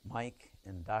Mike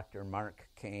and Dr. Mark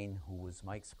Kane, who was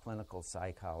Mike's clinical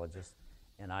psychologist,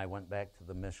 and I went back to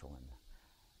the Michelin.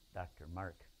 Dr.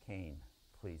 Mark Kane,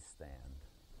 please stand.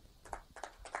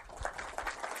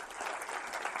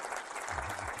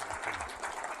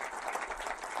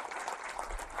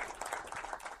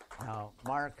 Now,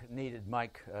 Mark needed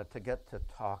Mike to get to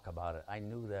talk about it. I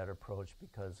knew that approach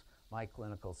because my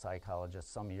clinical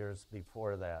psychologist some years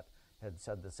before that had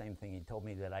said the same thing. He told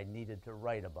me that I needed to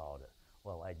write about it.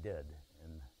 Well, I did,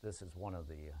 and this is one of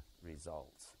the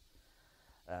results.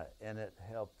 And it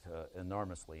helped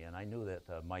enormously, and I knew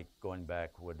that Mike going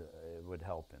back would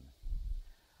help him.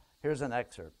 Here's an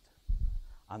excerpt.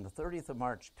 On the 30th of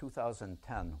March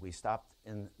 2010, we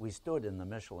stood in the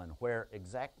Michelin, where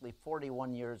exactly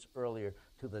 41 years earlier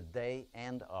to the day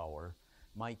and hour,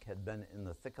 Mike had been in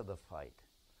the thick of the fight.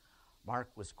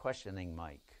 Mark was questioning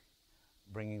Mike,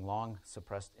 bringing long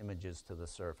suppressed images to the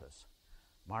surface.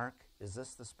 Mark, is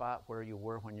this the spot where you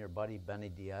were when your buddy Benny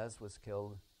Diaz was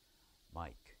killed?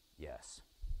 Mike, yes.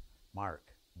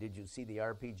 Mark, did you see the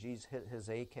RPGs hit his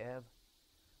ACAV?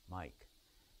 Mike,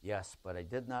 yes, but I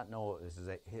did not know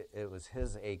it was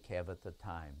his ACAV at the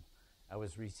time. I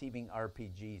was receiving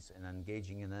RPGs and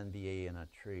engaging an NVA in a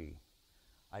tree.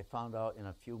 I found out in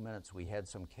a few minutes we had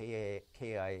some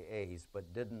KIAs,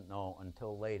 but didn't know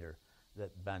until later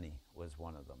that Benny was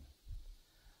one of them.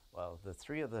 Well, the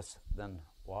three of us then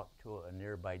walked to a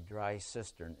nearby dry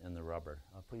cistern in the rubber.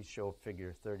 Please show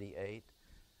figure 38.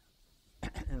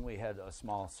 And we had a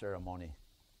small ceremony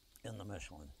in the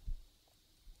Michelin.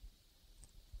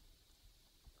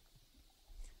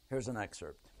 Here's an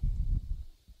excerpt.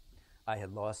 I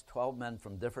had lost 12 men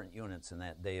from different units in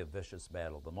that day of vicious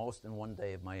battle, the most in one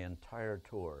day of my entire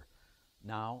tour.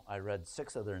 Now I read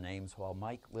 6 of their names while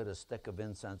Mike lit a stick of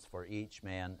incense for each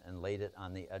man and laid it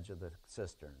on the edge of the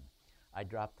cistern. I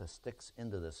dropped the sticks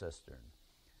into the cistern.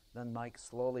 Then Mike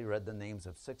slowly read the names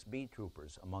of 6 B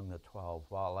troopers among the 12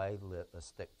 while I lit a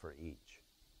stick for each.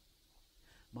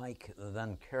 Mike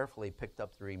then carefully picked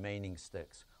up the remaining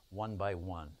sticks, one by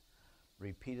one,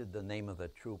 repeated the name of the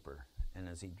trooper, and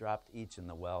as he dropped each in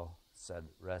the well, said,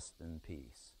 "Rest in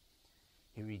peace."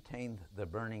 He retained the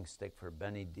burning stick for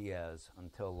Benny Diaz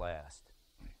until last,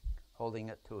 holding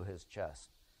it to his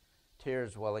chest,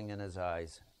 tears welling in his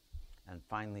eyes, and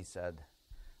finally said,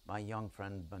 "My young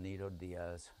friend Benito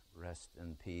Diaz, rest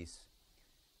in peace,"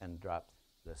 and dropped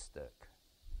the stick.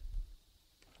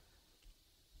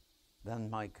 Then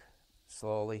Mike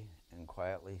slowly and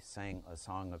quietly sang a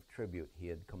song of tribute he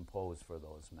had composed for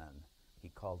those men. He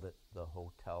called it the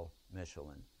Hotel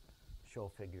Michelin. Show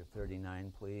figure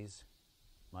 39, please.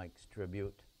 Mike's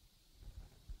tribute.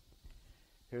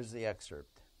 Here's the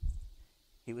excerpt.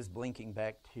 He was blinking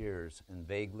back tears and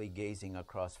vaguely gazing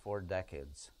across 4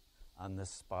 decades on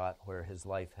this spot where his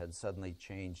life had suddenly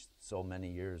changed so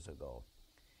many years ago.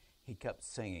 He kept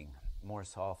singing, more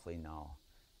softly now,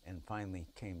 and finally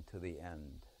came to the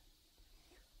end.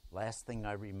 Last thing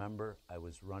I remember, I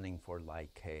was running for Lai.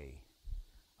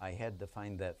 I had to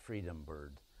find that freedom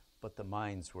bird, but the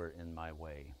mines were in my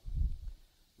way.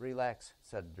 "Relax,"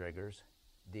 said Driggers.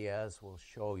 "Diaz will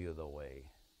show you the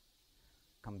way.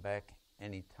 Come back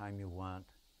any time you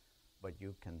want, but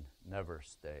you can never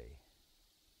stay."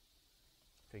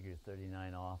 figure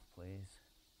 39 off, please.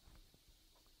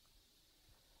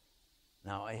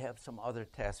 Now, I have some other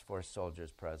task force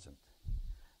soldiers present.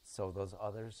 So those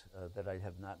others that I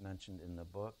have not mentioned in the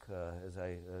book, as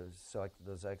I selected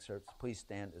those excerpts, please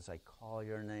stand as I call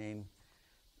your name.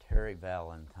 Terry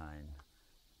Valentine.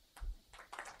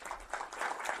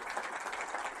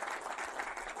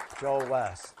 Joe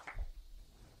West.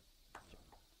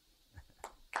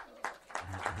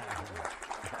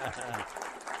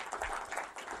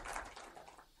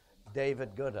 David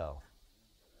Goodell.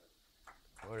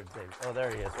 Where's David? Oh, there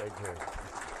he is, right here.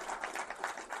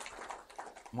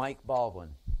 Mike Baldwin.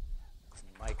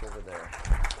 Mike over there.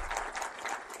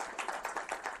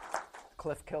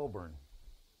 Cliff Kilburn.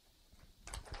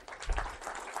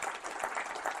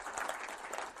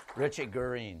 Richie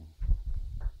Gureen.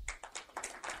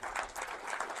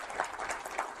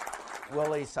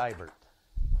 Willie Seibert.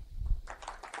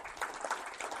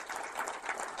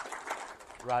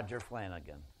 Roger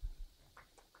Flanagan.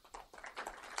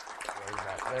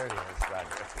 There he is, Roger.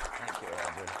 Thank you,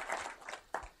 Roger.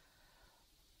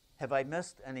 Have I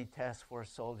missed any task force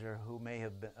soldier who may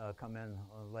have been, come in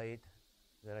late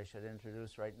that I should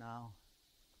introduce right now?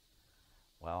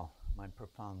 Well, my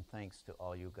profound thanks to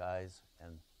all you guys,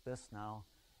 and this now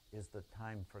is the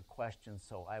time for questions.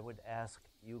 So I would ask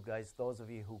you guys, those of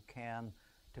you who can,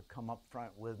 to come up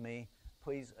front with me.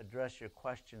 Please address your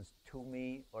questions to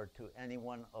me or to any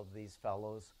one of these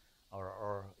fellows,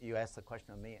 or you ask the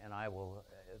question of me, and I will,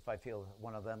 if I feel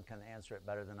one of them can answer it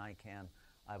better than I can,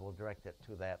 I will direct it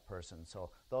to that person. So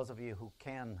those of you who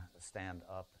can stand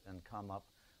up and come up,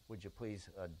 would you please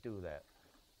do that?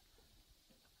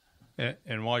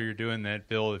 And while you're doing that,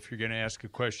 Bill, if you're going to ask a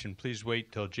question, please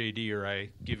wait till JD or I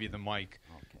give you the mic,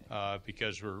 okay.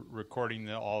 Because we're recording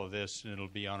all of this, and it'll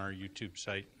be on our YouTube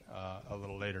site a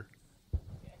little later.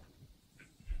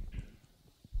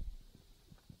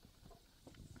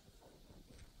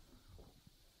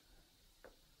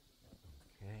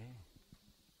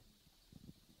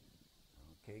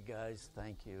 Okay, guys,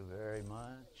 thank you very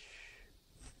much.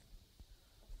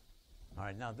 All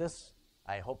right, now this,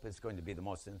 I hope, is going to be the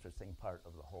most interesting part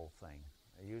of the whole thing.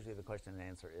 Usually the question and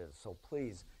answer is. So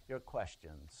please, your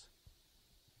questions.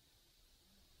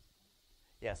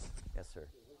 Yes, yes, sir.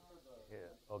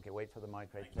 Yeah. Okay, wait for the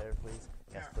mic right there, please.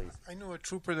 Yes, please. I knew a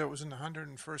trooper that was in the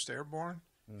 101st Airborne,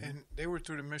 and they were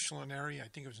through the Michelin area. I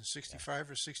think it was in 65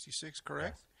 or 66,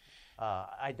 correct? Yes.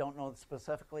 I don't know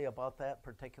specifically about that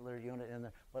particular unit in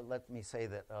there, but let me say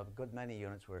that a good many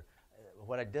units were.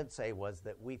 What I did say was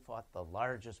that we fought the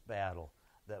largest battle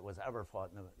that was ever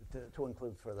fought, to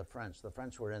include for the French. The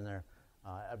French were in there.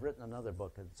 I've written another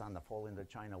book. It's on the full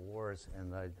Indochina Wars,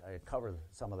 and I covered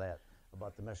some of that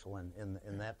about the Michelin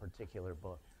in that particular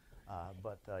book.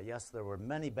 But yes, there were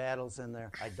many battles in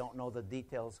there. I don't know the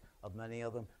details of many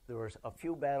of them. There were a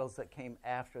few battles that came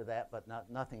after that, but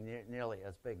nothing nearly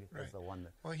as big as the one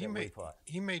that, we fought.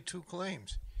 He made two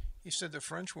claims. He said the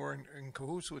French were in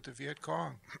cahoots with the Viet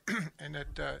Cong, and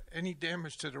that any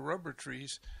damage to the rubber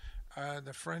trees,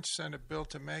 the French sent a bill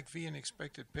to MACV and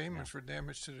expected payments for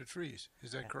damage to the trees.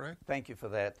 Is that correct? Thank you for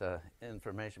that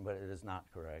information, but it is not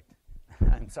correct.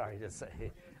 I'm sorry to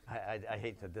say. I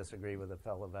hate to disagree with a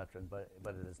fellow veteran, but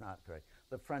it is not correct.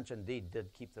 The French indeed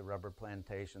did keep the rubber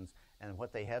plantations, and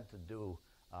what they had to do,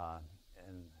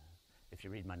 and if you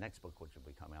read my next book, which will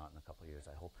be coming out in a couple of years,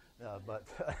 I hope,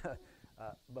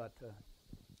 but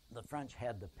the French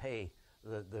had to pay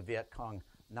the Viet Cong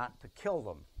not to kill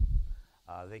them.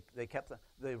 They kept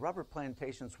the rubber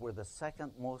plantations were the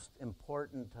second most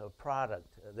important product.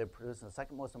 They produced the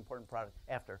second most important product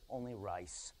after only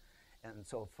rice. And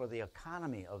so for the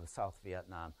economy of South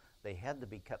Vietnam, they had to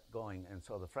be kept going. And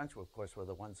so the French, of course, were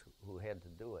the ones who had to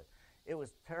do it. It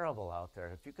was terrible out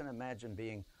there. If you can imagine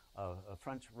being a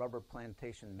French rubber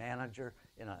plantation manager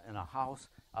in a house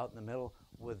out in the middle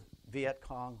with Viet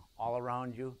Cong all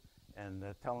around you and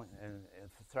telling and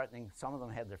threatening. Some of them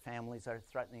had their families there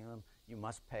threatening them. You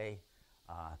must pay.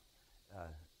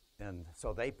 And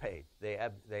so they paid. They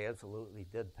absolutely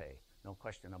did pay. No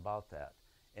question about that.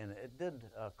 And it did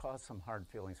cause some hard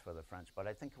feelings for the French, but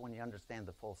I think when you understand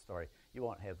the full story, you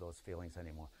won't have those feelings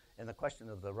anymore. And the question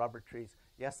of the rubber trees,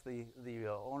 yes, the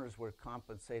owners were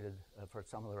compensated for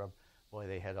some of the rubber. Boy,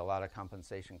 they had a lot of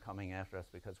compensation coming after us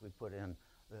because we put in,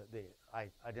 I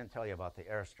didn't tell you about the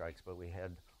airstrikes, but we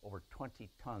had over 20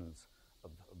 tons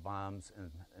of bombs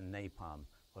and napalm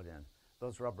put in.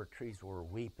 Those rubber trees were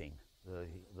weeping.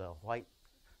 The white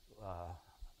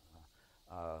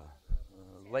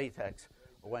latex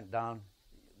went down.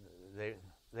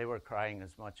 They were crying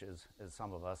as much as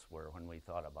some of us were when we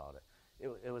thought about it.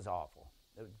 It was awful.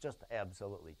 It was just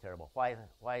absolutely terrible.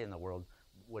 Why in the world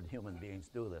would human beings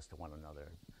do this to one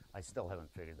another? I still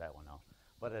haven't figured that one out.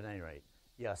 But at any rate,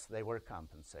 yes, they were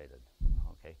compensated.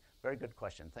 Okay, very good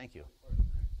question. Thank you.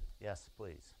 Yes,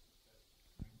 please.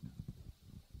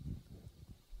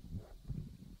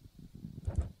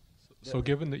 So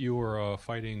given that you were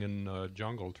fighting in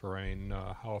jungle terrain,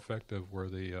 how effective were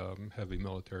the heavy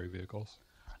military vehicles?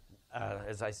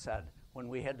 As I said, when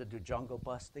we had to do jungle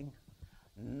busting,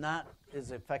 not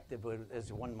as effective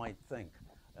as one might think.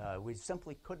 We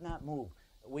simply could not move.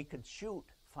 We could shoot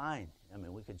fine. I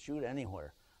mean, we could shoot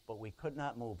anywhere, but we could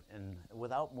not move. And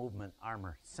without movement,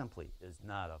 armor simply is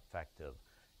not effective.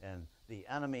 And the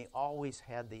enemy always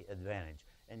had the advantage.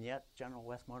 And yet, General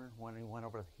Westmoreland, when he went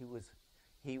over,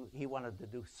 he wanted to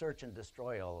do search and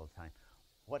destroy all the time.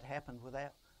 What happened with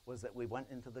that was that we went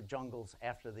into the jungles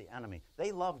after the enemy.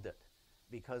 They loved it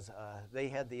because they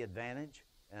had the advantage,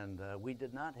 and we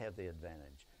did not have the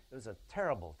advantage. It was a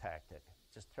terrible tactic,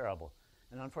 just terrible.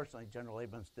 And unfortunately, General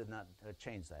Abrams did not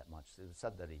change that much. He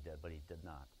said that he did, but he did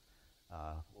not.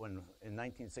 When in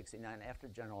 1969, after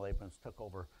General Abrams took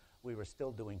over, we were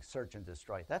still doing search and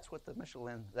destroy. That's what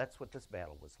that's what this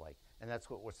battle was like. And that's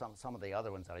what were some of the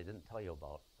other ones that I didn't tell you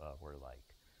about were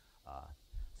like.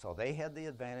 So they had the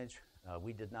advantage.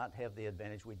 We did not have the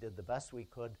advantage. We did the best we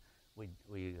could. We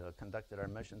conducted our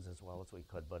missions as well as we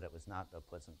could, but it was not a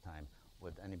pleasant time.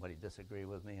 Would anybody disagree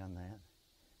with me on that?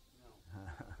 No.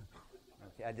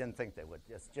 Okay, I didn't think they would.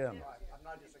 Yes, Jim. I'm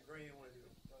not disagreeing with you,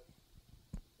 but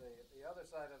the other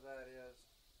side of that is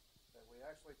that we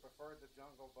actually preferred the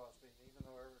jungle busting, even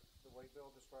though the way Bill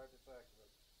described it's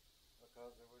accurate,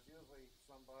 because there was usually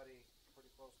somebody pretty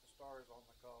close to stars on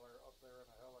the collar up there in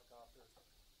a helicopter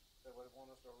that would want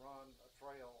us to run a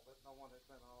trail that no one had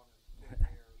been on in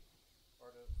 10 years, or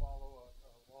to follow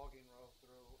a logging road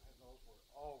through, and those were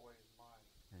always mine.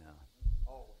 Yeah.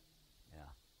 Always. Yeah.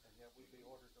 And yet we'd be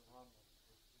ordered to run them.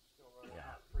 We'd still run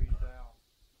Yeah. trees down.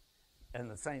 And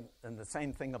the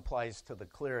same thing applies to the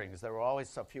clearings. There were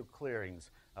always a few clearings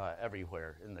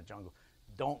everywhere in the jungle.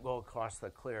 Don't go across the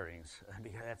clearings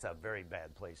because that's a very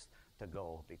bad place to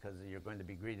go because you're going to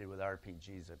be greeted with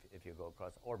RPGs if you go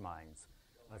across, or mines,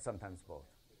 sometimes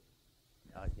both.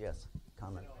 Yes,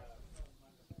 comment.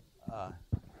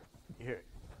 Here.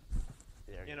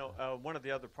 There You know, one of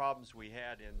the other problems we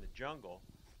had in the jungle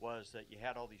was that you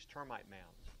had all these termite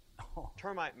mounds. Oh.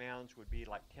 Termite mounds would be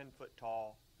like 10 foot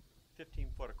tall, 15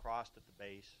 foot across at the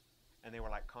base, and they were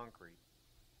like concrete.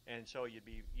 And so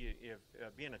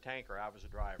being a tanker, I was a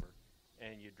driver,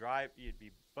 and you'd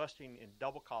be busting in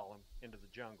double column into the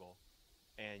jungle,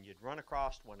 and you'd run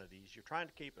across one of these. You're trying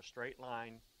to keep a straight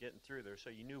line getting through there so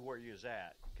you knew where you was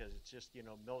at, because it's just,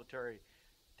 military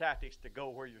tactics to go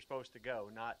where you're supposed to go,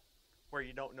 not where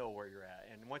you don't know where you're at.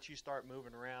 And once you start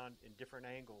moving around in different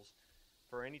angles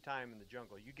for any time in the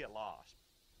jungle, you get lost.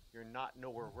 You're not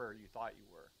nowhere where you thought you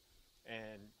were.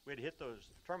 And we'd hit those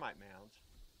termite mounds,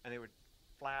 and they would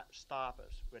flat stop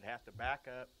us. We'd have to back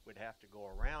up. We'd have to go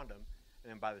around them.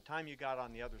 And then by the time you got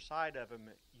on the other side of them,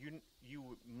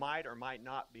 you might or might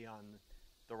not be on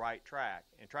the right track.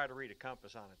 And try to read a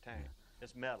compass on a tank.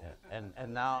 It's metal.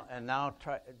 And now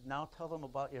tell them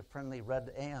about your friendly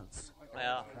red ants.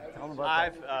 Well, Tell them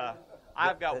about that.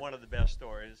 I've got one of the best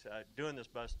stories. Doing this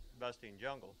busting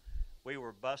jungle, we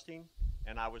were busting,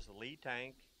 and I was the lead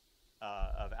tank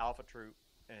of Alpha Troop,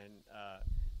 and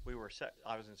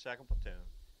I was in 2nd Platoon,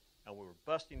 and we were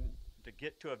busting to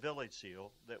get to a village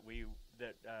seal that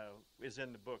is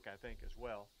in the book, I think, as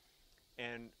well.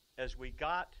 And as we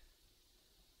got,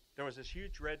 there was this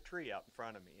huge red tree out in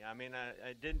front of me. I mean,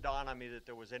 it didn't dawn on me that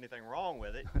there was anything wrong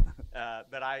with it,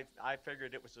 but I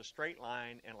figured it was a straight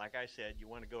line, and like I said, you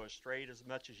want to go as straight as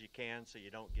much as you can so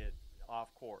you don't get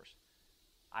off course.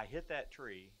 I hit that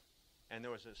tree, and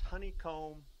there was this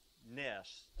honeycomb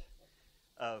nest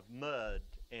of mud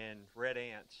and red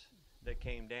ants that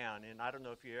came down. And I don't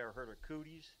know if you ever heard of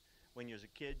cooties. When you was a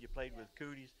kid, you played with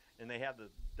cooties, and they have the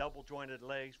double jointed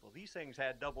legs. Well, these things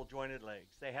had double jointed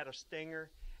legs. They had a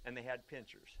stinger, and they had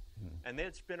pinchers, and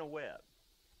they'd spin a web.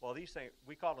 Well, these things,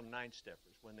 we called them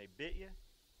 9-steppers. When they bit you,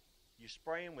 you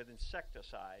spray them with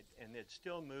insecticide, and they'd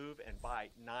still move and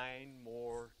bite 9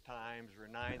 more times or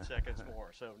 9 seconds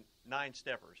more. So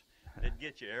 9-steppers. They'd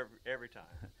get you every time.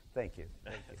 Thank you.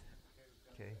 Thank you.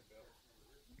 Okay.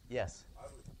 Yes. I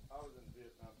was in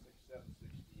Vietnam 67,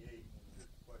 68 when the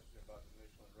question about the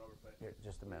Michelin rubber plant. Here,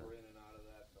 just a minute. We were in and out of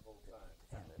that the whole time.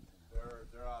 Damn it.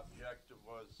 Their objective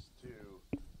was to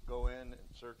go in and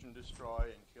search and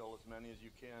destroy and kill as many as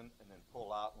you can, and then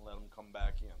pull out and let them come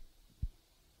back in.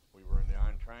 We were in the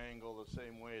Iron Triangle the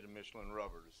same way, the Michelin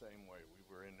rubber the same way. We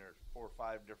were in there 4 or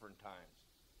 5 different times,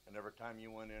 and every time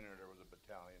you went in there was a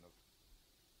battalion of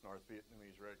North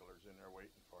Vietnamese regulars in there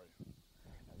waiting for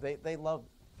you. They love,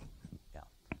 yeah.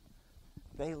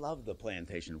 They love the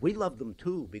plantation. We love them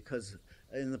too, because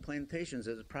in the plantations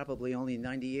it was probably only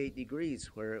 98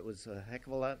 degrees, where it was a heck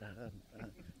of a lot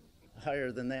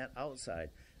higher than that outside.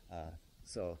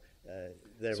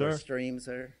 There Sir? were streams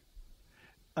there.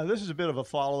 This is a bit of a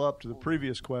follow-up to the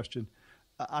previous question.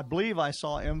 I believe I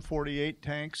saw M48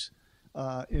 tanks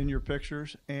in your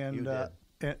pictures, and You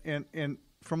did. And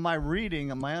from my reading,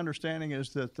 my understanding is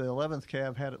that the 11th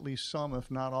Cav had at least some,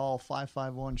 if not all,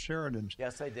 551 Sheridans.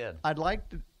 Yes, they did. I'd like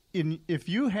to, if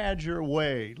you had your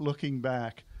way, looking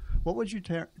back, what would you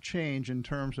change in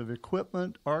terms of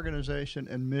equipment, organization,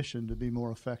 and mission to be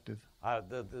more effective?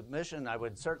 The mission, I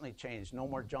would certainly change. No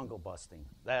more jungle busting.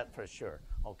 That for sure.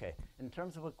 Okay. In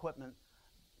terms of equipment,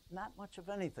 not much of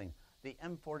anything. The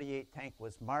M48 tank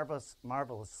was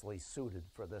marvelously suited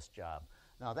for this job.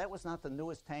 Now, that was not the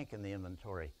newest tank in the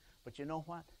inventory. But you know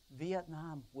what?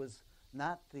 Vietnam was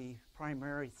not the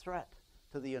primary threat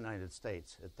to the United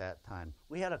States at that time.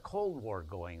 We had a Cold War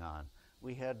going on.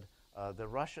 We had the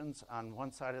Russians on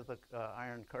one side of the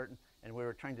Iron Curtain, and we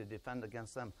were trying to defend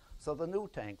against them. So the new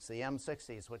tanks, the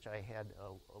M60s, which I had,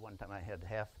 one time I had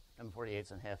half M48s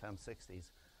and half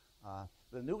M60s,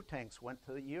 the new tanks went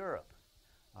to Europe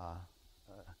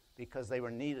because they were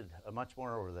needed much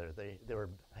more over there. They were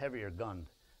heavier gunned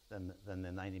than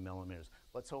the 90 millimeters.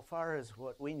 But so far as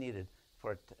what we needed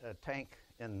for a tank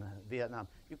in Vietnam,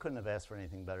 you couldn't have asked for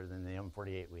anything better than the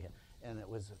M48 we had. And it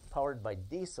was powered by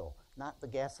diesel, not the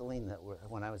gasoline that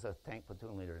when I was a tank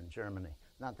platoon leader in Germany,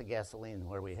 not the gasoline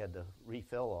where we had to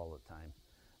refill all the time,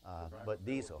 but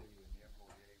diesel.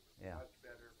 Yeah. Much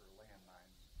better for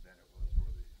landmines than it was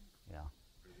for the Yeah. other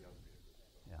vehicles.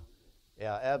 Yeah.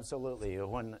 Yeah, absolutely.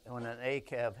 When an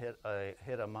ACAV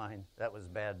hit a mine, that was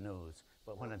bad news.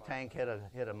 But when a tank hit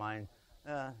a mine,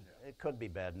 it could be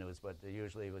bad news, but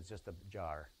usually it was just a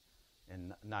jar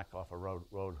and knock off a road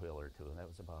wheel or two. That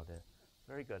was about it.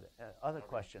 Very good. Other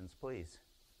questions, please.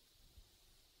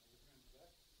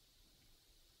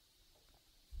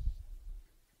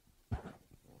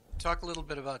 Talk a little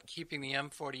bit about keeping the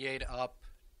M48 up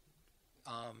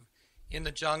in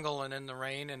the jungle and in the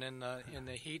rain and in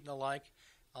the heat and the like.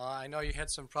 I know you had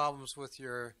some problems with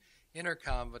your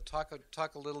intercom, but talk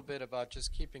a little bit about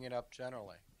just keeping it up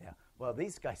generally. Yeah. Well,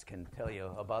 these guys can tell you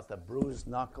about the bruised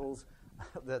knuckles.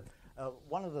 That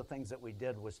one of the things that we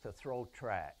did was to throw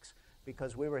tracks,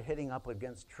 because we were hitting up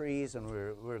against trees and we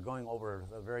were going over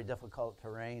a very difficult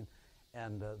terrain,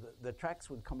 and the tracks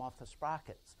would come off the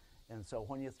sprockets. And so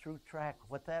when you threw track,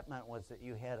 what that meant was that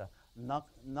you had a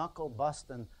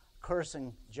knuckle-busting,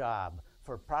 cursing job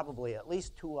for probably at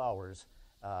least 2 hours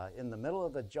in the middle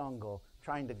of the jungle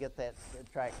trying to get that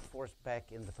track forced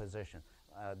back into position.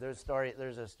 There's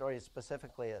a story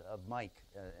specifically of Mike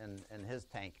and his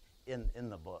tank in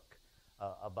the book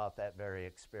about that very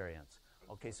experience.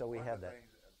 Okay, so we have that.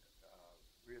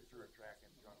 We had threw a track in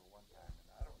the jungle one time, and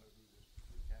I don't know who this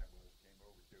lieutenant was, came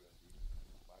over to us.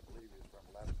 I believe he was from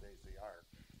 11th ACR.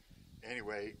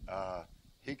 Anyway,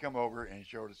 he come over and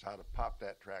showed us how to pop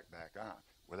that track back on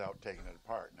without taking it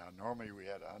apart. Now, normally we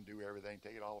had to undo everything,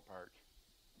 take it all apart,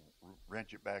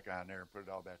 wrench it back on there, and put it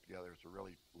all back together. It's a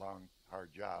really long,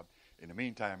 hard job. In the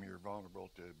meantime, you're vulnerable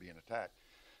to being attacked.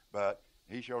 But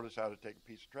he showed us how to take a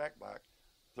piece of track block,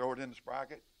 throw it in the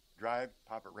sprocket, drive,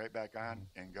 pop it right back on,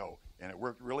 and go. And it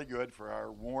worked really good for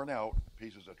our worn-out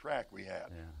pieces of track we had.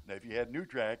 Yeah. Now, if you had new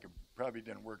track, it probably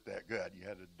didn't work that good. You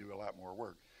had to do a lot more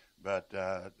work. But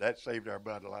that saved our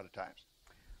butt a lot of times.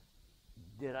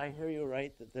 Did I hear you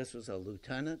right that this was a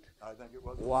lieutenant? I think it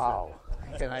was. Wow.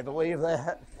 Can I believe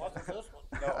that? Wasn't this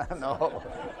one? No.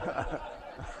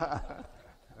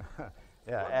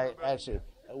 Yeah, actually,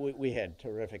 we had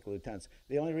terrific lieutenants.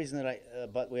 The only reason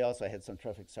that but we also had some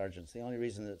terrific sergeants. The only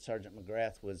reason that Sergeant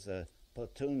McGrath was a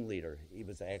platoon leader, he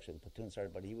was actually the platoon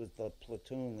sergeant, but he was the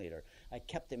platoon leader. I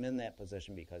kept him in that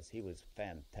position because he was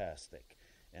fantastic.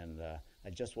 And I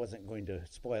just wasn't going to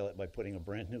spoil it by putting a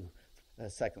brand new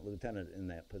second lieutenant in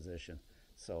that position.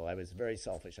 So I was very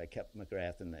selfish. I kept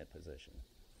McGrath in that position.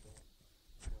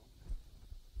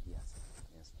 Yes.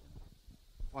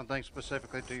 One thing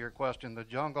specifically to your question, the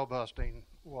jungle busting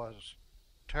was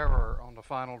terror on the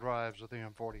final drives of the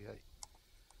M48.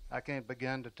 I can't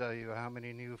begin to tell you how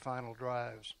many new final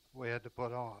drives we had to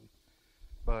put on.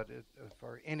 But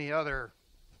for any other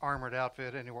armored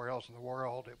outfit anywhere else in the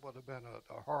world, it would have been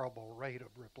a horrible rate of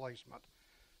replacement.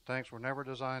 Tanks were never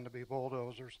designed to be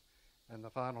bulldozers, and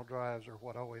the final drives are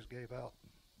what always gave out.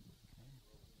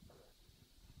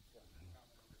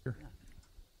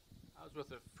 I was with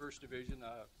the 1st Division,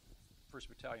 1st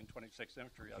Battalion, 26th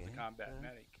Infantry. I was a combat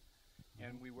medic.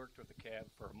 and we worked with the cab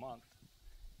for a month.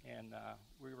 And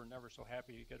we were never so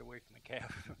happy to get away from the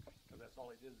cab because that's all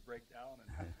he did is break down,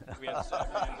 and we had to set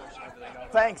up ambush and everything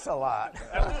else. Thanks a lot.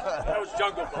 That was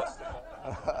jungle busting.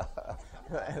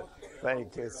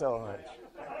 Thank you so much,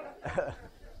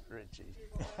 Richie.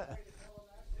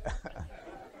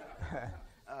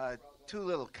 Two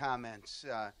little comments.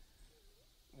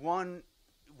 One,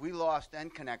 we lost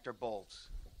end connector bolts,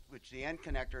 which the end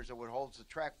connectors are what holds the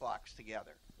track blocks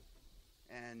together.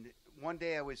 And one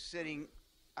day I was sitting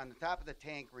on the top of the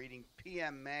tank reading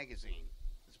PM magazine.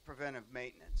 It's preventive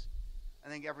maintenance. I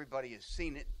think everybody has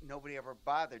seen it. Nobody ever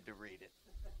bothered to read it.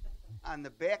 On the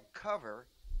back cover,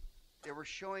 they were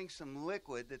showing some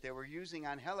liquid that they were using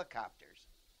on helicopters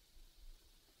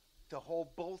to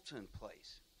hold bolts in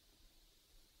place.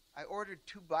 I ordered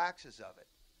 2 boxes of it.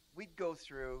 We'd go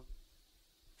through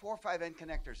 4 or 5 end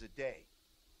connectors a day.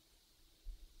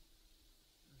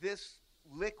 This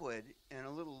liquid in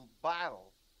a little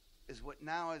bottle is what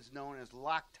now is known as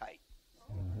Loctite.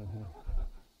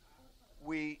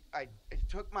 I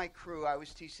took my crew. I was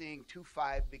TCing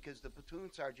 2-5 because the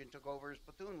platoon sergeant took over as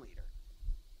platoon leader.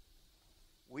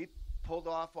 We pulled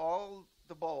off all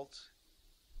the bolts,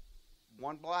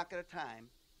 1 block at a time,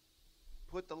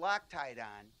 put the Loctite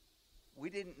on. We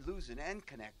didn't lose an end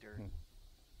connector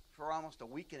for almost a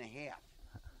week and a half.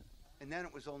 And then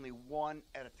it was only 1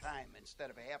 at a time instead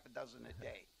of a half a dozen a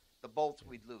day. The bolts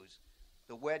we'd lose,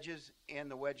 the wedges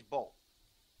and the wedge bolt.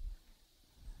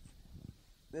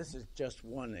 This is just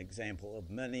one example of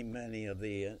many, many of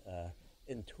the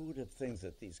intuitive things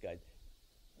that these guys,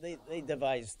 they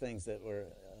devised things that were,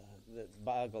 that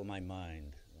boggle my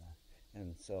mind.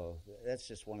 And so that's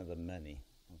just one of the many,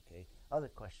 okay? Other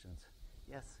questions?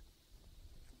 Yes?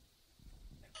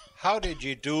 How did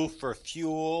you do for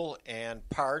fuel and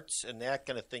parts and that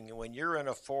kind of thing? When you're in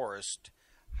a forest,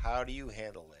 how do you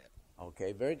handle that?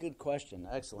 Okay, very good question.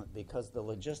 Excellent, because the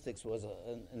logistics was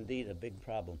indeed a big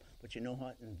problem. But you know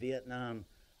what? In Vietnam,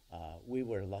 we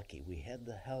were lucky. We had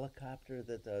the helicopter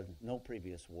that no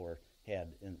previous war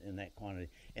had in that quantity.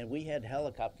 And we had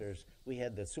helicopters. We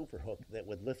had the Super Hook that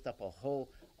would lift up a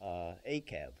whole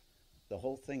ACAV. The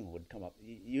whole thing would come up.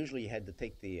 Usually you had to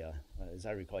take the, as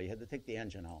I recall, you had to take the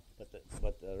engine out,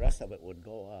 but the rest of it would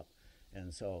go up.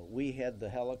 And so we had the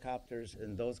helicopters,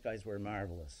 and those guys were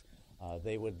marvelous.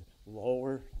 They would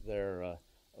lower their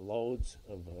loads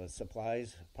of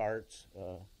supplies, parts,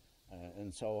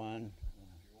 and so on.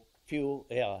 Fuel,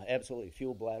 yeah, absolutely.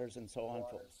 Fuel bladders and so on,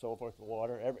 so forth,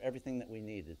 water, everything that we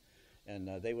needed. And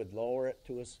they would lower it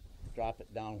to us, drop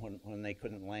it down when they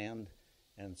couldn't land.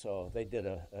 And so they did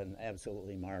an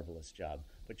absolutely marvelous job.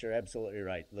 But you're absolutely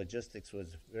right. Logistics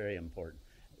was very important.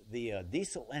 The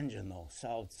diesel engine, though,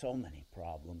 solved so many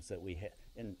problems that we had.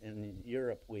 In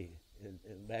Europe,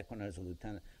 back when I was a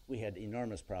lieutenant, we had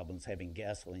enormous problems having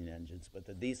gasoline engines. But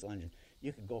the diesel engine,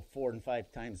 you could go 4 and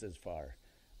 5 times as far.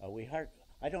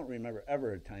 I don't remember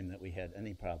ever a time that we had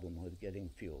any problem with getting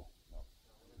fuel.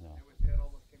 No. That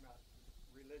almost came out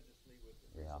religiously with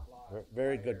the resupply.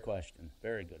 Very good question.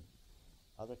 Very good.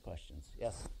 Other questions?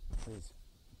 Yes, please.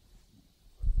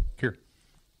 Here.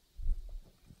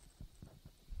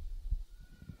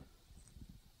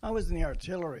 I was in the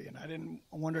artillery, and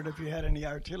I wondered if you had any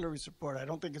artillery support. I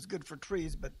don't think it's good for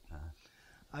trees, but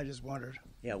I just wondered.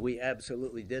 Yeah, we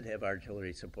absolutely did have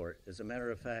artillery support. As a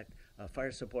matter of fact,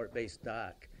 fire support base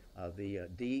Doc, the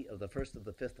D of the 1st of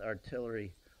the 5th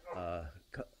Artillery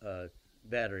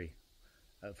Battery,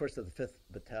 1st of the 5th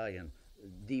Battalion,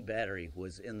 D Battery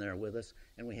was in there with us,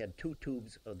 and we had 2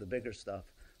 tubes of the bigger stuff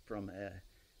from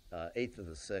 8th of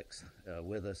the 6th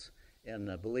with us.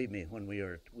 And believe me, when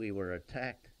we were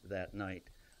attacked that night,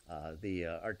 the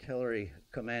artillery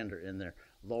commander in there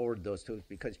lowered those tubes,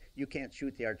 because you can't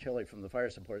shoot the artillery from the fire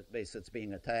support base that's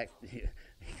being attacked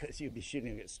because you'd be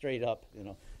shooting it straight up,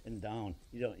 and down.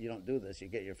 You don't do this. You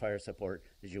get your fire support,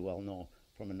 as you well know,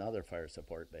 from another fire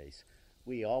support base.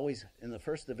 We always, in the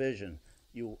 1st Division,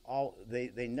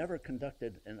 they never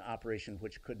conducted an operation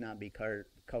which could not be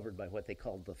covered by what they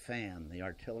called the fan, the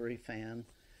artillery fan.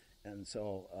 And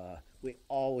so we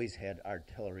always had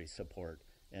artillery support,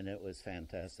 and it was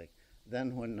fantastic.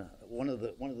 Then when one of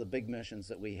the big missions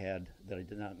that we had that I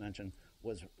did not mention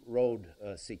was road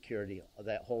security.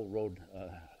 That whole road,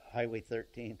 Highway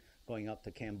 13 going up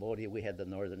to Cambodia, we had the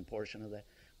northern portion of that.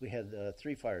 We had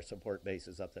 3 fire support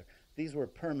bases up there. These were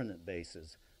permanent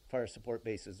bases, fire support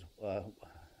bases,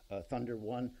 Thunder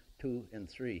 1, 2, and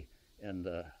 3. And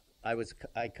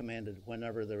I commanded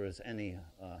whenever there was any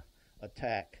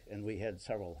attack, and we had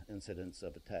several incidents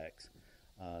of attacks.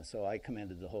 So I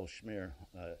commanded the whole schmear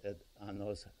on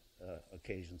those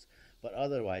occasions. But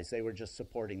otherwise, they were just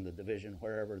supporting the division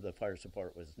wherever the fire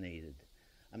support was needed.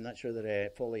 I'm not sure that I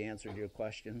fully answered your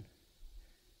question.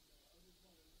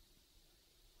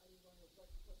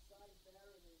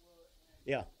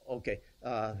 Yeah, okay.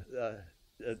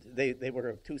 They were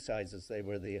of two sizes. They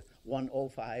were the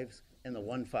 105s and the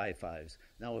 155s.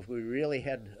 Now, if we really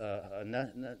had a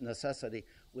necessity,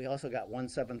 we also got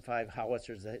 175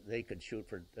 howitzers that they could shoot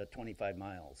for 25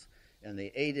 miles. And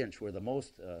the 8-inch were the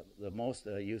most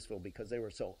useful because they were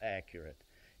so accurate,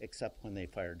 except when they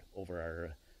fired over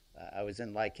our. I was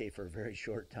in Lyke for a very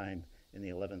short time in the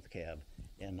 11th Cav,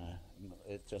 and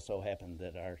it just so happened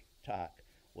that our TOC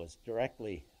was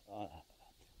directly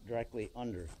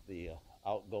under the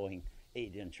outgoing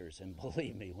 8-inchers, and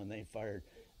believe me, when they fired,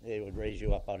 they would raise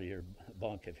you up out of your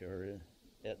bunk if you were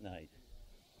at night.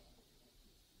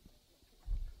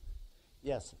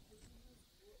 Yes.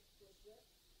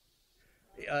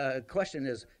 Question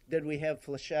is, did we have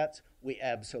flechettes? We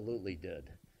absolutely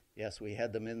did. Yes, we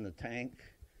had them in the tank,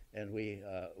 and we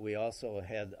also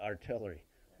had artillery.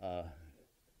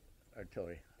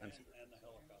 Artillery. And the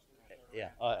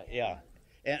helicopters.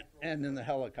 Yeah. And in the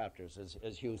helicopters,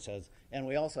 as Hugh says. And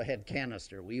we also had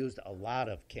canister. We used a lot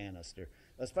of canister,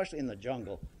 especially in the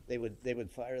jungle. They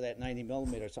would fire that 90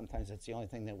 millimeter. Sometimes that's the only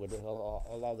thing that would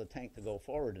allow the tank to go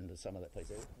forward into some of that place.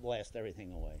 It would blast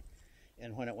everything away.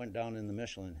 And when it went down in the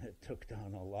Michelin, it took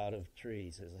down a lot of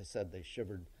trees. As I said, they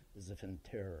shivered as if in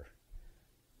terror.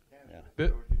 Canister,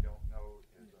 for those you don't know,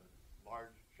 is a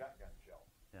large shotgun shell.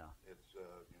 Yeah. It's,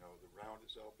 the round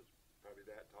itself is probably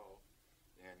that tall,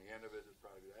 and the end of it is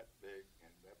probably that big, and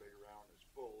that big round is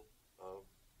full of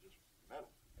just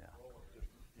metal. Yeah. Just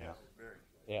bearings.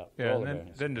 Yeah. Yeah, and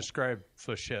then describe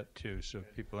flechette too, so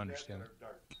people understand.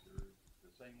 They're darts. They're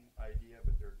the same idea,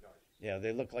 but they're darts. Yeah,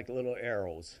 they look like little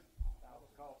arrows.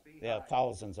 Yeah,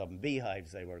 thousands of them.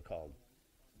 Beehives, they were called.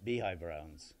 Beehive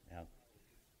rounds. Yeah.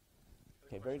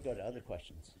 Okay, very good. Other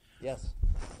questions? Yes.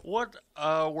 What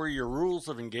were your rules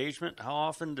of engagement? How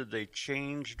often did they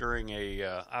change during a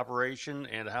operation,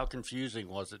 and how confusing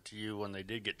was it to you when they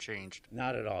did get changed?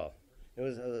 Not at all. It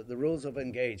was the rules of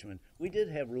engagement. We did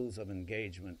have rules of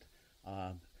engagement.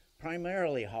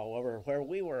 Primarily, however, where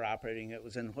we were operating, it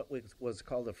was in what was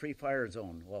called a free fire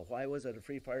zone. Well, why was it a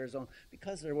free fire zone?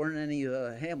 Because there weren't any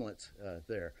hamlets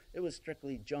there. It was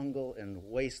strictly jungle and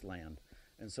wasteland.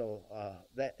 And so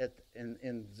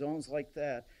in zones like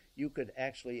that, you could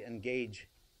actually engage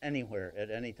anywhere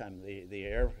at any time. The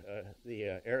air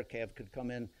cav could come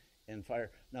in and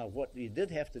fire. Now, what you did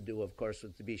have to do, of course,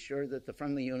 was to be sure that the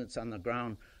friendly units on the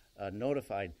ground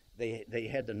notified. They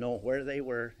had to know where they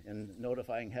were and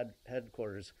notifying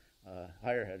headquarters,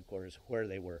 higher headquarters, where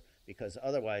they were, because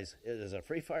otherwise it is a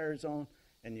free fire zone,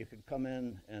 and you could come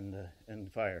in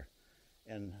and fire.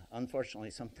 And unfortunately,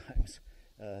 sometimes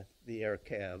the air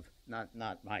cav,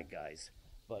 not my guys,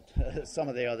 but some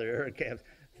of the other air cavs,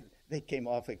 they came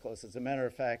awfully close. As a matter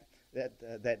of fact,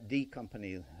 that D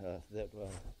company that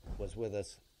was with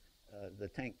us, the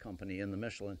tank company in the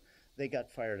Michelin, they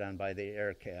got fired on by the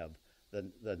air cav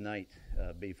the night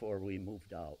before we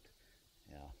moved out.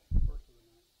 Yeah.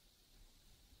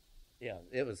 Yeah,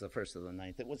 it was the first of the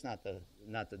ninth. It was not the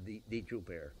D troop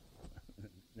air.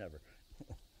 Never.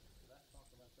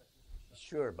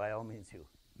 Sure, by all means, Hugh.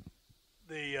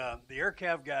 The air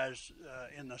cav guys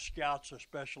in the scouts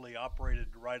especially operated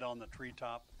right on the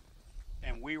treetop,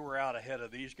 and we were out ahead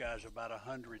of these guys about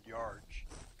 100 yards.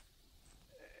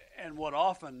 And would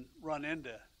often run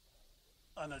into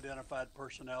unidentified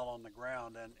personnel on the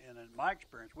ground, and in my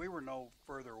experience, we were no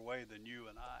further away than you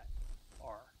and I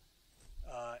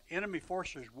are. Enemy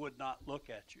forces would not look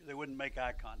at you. They wouldn't make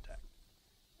eye contact.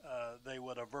 They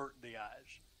would avert the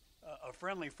eyes. A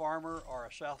friendly farmer or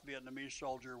a South Vietnamese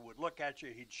soldier would look at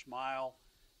you, he'd smile,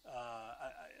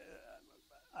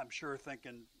 I'm sure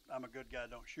thinking, I'm a good guy,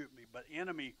 don't shoot me, but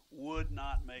enemy would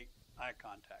not make eye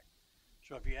contact.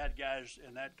 So if you had guys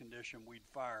in that condition, we'd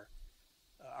fire.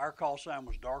 Our call sign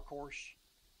was Dark Horse,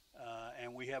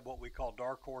 and we have what we call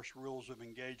Dark Horse rules of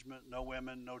engagement: no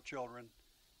women, no children,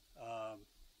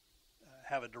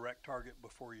 have a direct target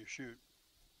before you shoot.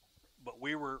 But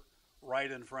we were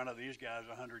right in front of these guys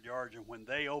 100 yards, and when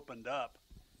they opened up,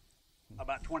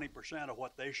 about 20% of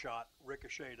what they shot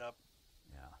ricocheted up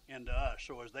into us.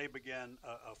 So as they began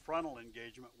a frontal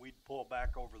engagement, we'd pull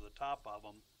back over the top of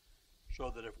them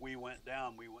so that if we went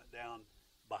down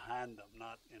behind them,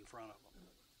 not in front of them.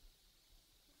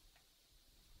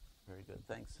 Very good.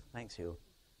 Thanks, Hugh.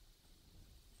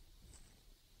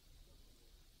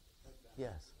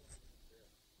 Yes.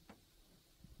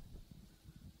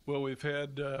 Well, we've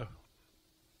had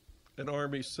an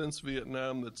Army since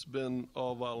Vietnam that's been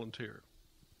all volunteer.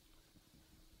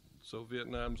 So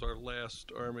Vietnam's our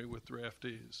last Army with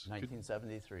draftees.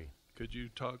 1973. Could you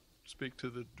speak to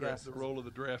the Yes. the role of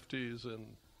the draftees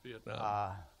in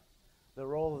Vietnam? The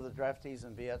role of the draftees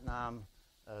in Vietnam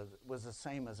was the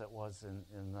same as it was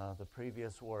in the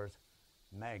previous wars.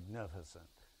 Magnificent.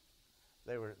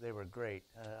 They were great.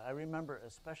 I remember,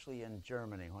 especially in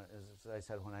Germany, as I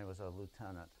said, when I was a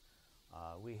lieutenant,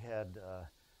 we had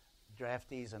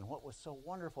draftees, and what was so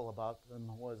wonderful about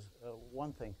them was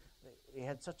one thing: they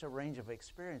had such a range of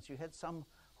experience. You had some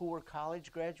who were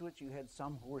college graduates. You had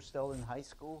some who were still in high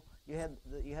school. You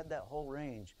had that whole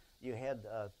range. You had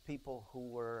people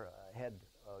who had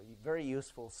very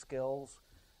useful skills.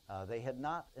 They had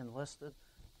not enlisted.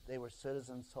 They were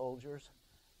citizen soldiers,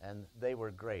 and they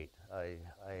were great.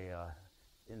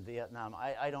 In Vietnam,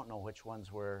 I don't know which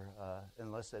ones were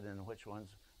enlisted and which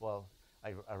ones. Well,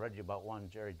 I read you about one,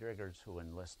 Jerry Driggers, who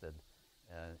enlisted.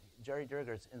 Jerry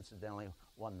Driggers, incidentally,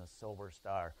 won the Silver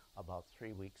Star about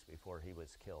 3 weeks before he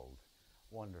was killed.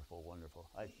 Wonderful, wonderful.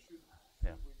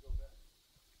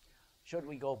 Should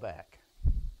we go back?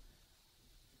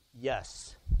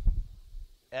 Yes.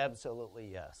 Absolutely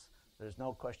yes. There's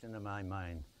no question in my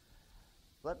mind.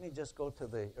 Let me just go to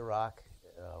the Iraq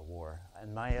war.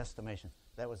 In my estimation,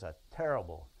 that was a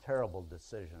terrible, terrible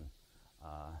decision.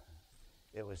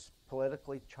 It was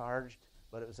politically charged,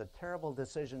 but it was a terrible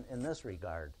decision in this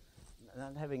regard,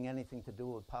 not having anything to do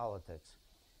with politics.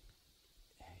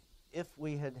 If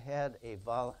we had had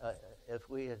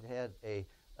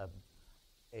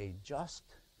a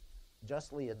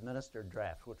justly administered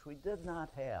draft, which we did not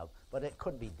have, but it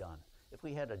could be done. If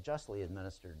we had a justly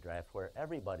administered draft where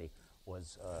everybody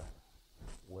was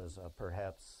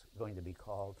perhaps going to be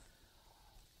called,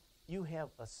 you have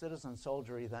a citizen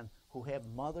soldiery then who have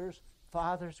mothers,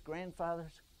 fathers,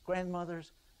 grandfathers,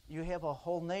 grandmothers. You have a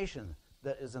whole nation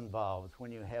that is involved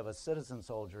when you have a citizen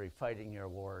soldiery fighting your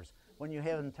wars. When you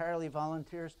have entirely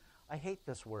volunteers, I hate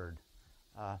this word.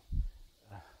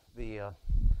 The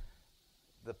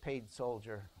paid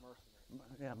soldier. Mercenary.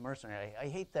 Yeah, mercenary. I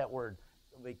hate that word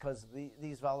because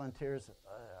these volunteers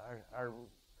are,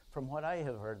 from what I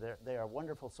have heard, they are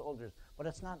wonderful soldiers, but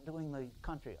it's not doing the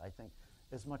country, I think,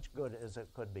 as much good as it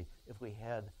could be if we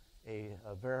had a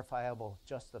verifiable,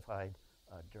 justified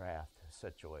draft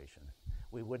situation.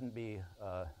 We wouldn't be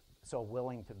so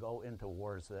willing to go into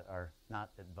wars that are not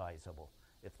advisable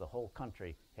if the whole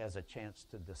country has a chance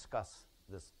to discuss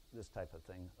this type of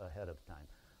thing ahead of time.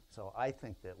 So I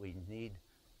think that we need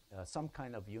some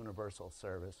kind of universal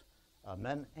service,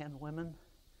 men and women,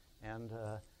 and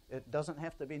it doesn't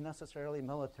have to be necessarily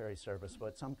military service,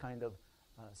 but some kind of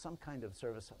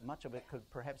service. Much of it could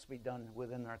perhaps be done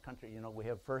within our country. You know, we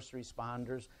have first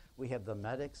responders, we have the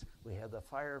medics, we have the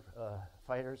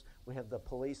firefighters, we have the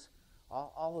police.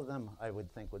 All of them, I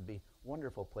would think, would be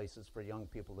wonderful places for young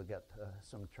people to get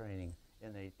some training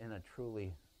in a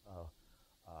truly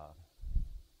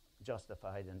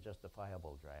justified and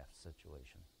justifiable draft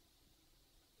situation.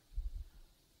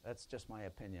 That's just my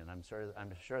opinion. I'm sure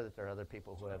that there are other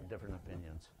people who have different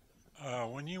opinions.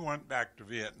 When you went back to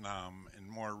Vietnam in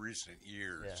more recent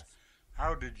years, yes.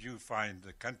 How did you find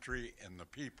the country and the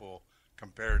people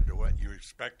compared to what you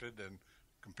expected and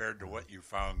compared to what you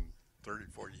found 30,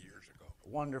 40 years ago?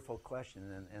 Wonderful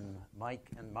question, and Mike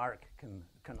and Mark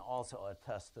can also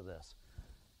attest to this.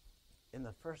 In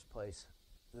the first place,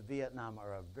 the Vietnam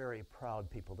are a very proud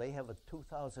people. They have a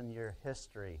 2,000-year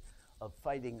history of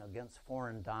fighting against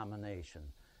foreign domination.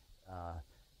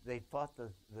 They thought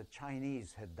the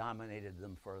Chinese had dominated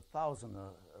them for 1,000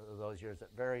 of those years at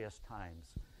various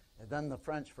times, and then the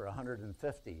French for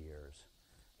 150 years,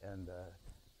 and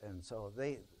so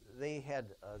they had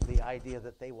the idea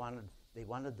that they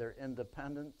wanted their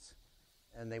independence,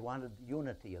 and they wanted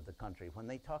unity of the country. When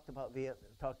they talked about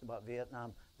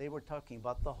Vietnam, they were talking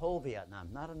about the whole Vietnam,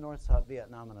 not a North-South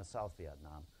Vietnam and a South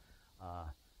Vietnam.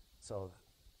 So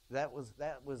that was.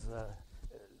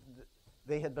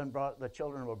 They had been the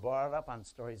children were brought up on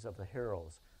stories of the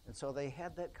heroes, and so they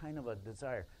had that kind of a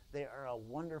desire. They are a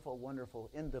wonderful,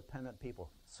 wonderful, independent people,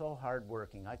 so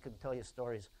hardworking. I could tell you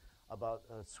stories about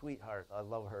a sweetheart. I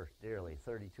love her dearly,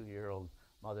 32-year-old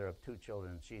mother of 2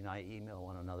 children. She and I email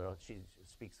one another. She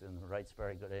speaks and writes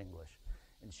very good English,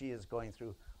 and she is going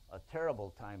through a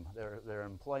terrible time. Their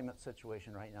employment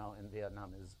situation right now in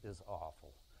Vietnam is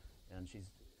awful, and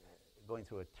she's going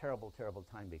through a terrible, terrible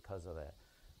time because of that.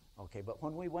 Okay, but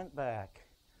when we went back,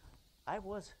 I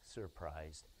was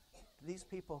surprised. These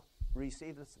people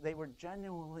received us. They were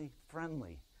genuinely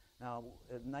friendly. Now,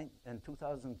 in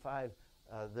 2005,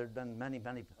 there'd been many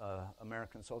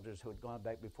American soldiers who had gone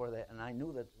back before that, and I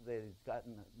knew that they'd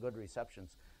gotten good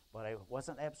receptions, but I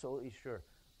wasn't absolutely sure.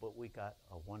 But we got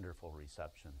a wonderful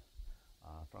reception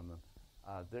from them.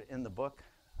 In the book,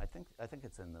 I think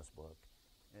it's in this book.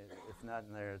 If not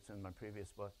in there, it's in my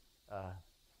previous book.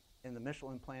 In the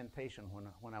Michelin plantation,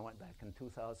 when I went back in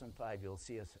 2005, you'll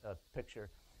see a picture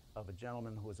of a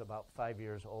gentleman who was about 5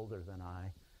 years older than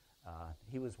I.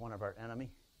 He was one of our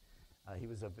enemy. He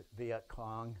was a Viet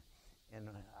Cong, and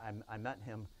I met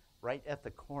him right at the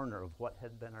corner of what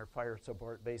had been our fire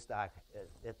support base dock.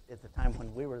 At the time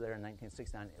when we were there in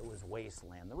 1969, it was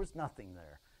wasteland. There was nothing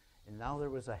there. And now there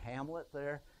was a hamlet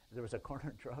there. There was a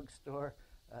corner drugstore,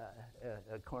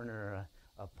 a corner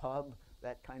a pub,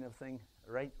 that kind of thing,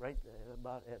 right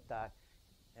about at dock.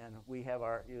 And we have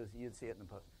you'd see it in the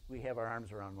book, we have our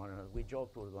arms around one another. We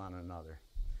joked with one another.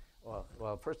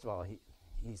 Well, first of all,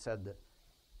 he said that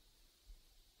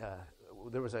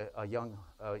there was a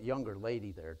younger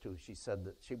lady there too. She said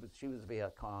that she was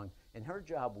Viet Cong, and her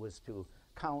job was to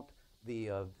count the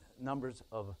numbers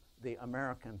of the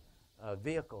American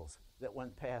vehicles that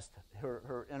went past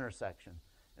her intersection,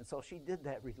 and so she did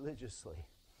that religiously.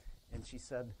 And she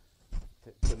said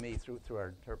to me through our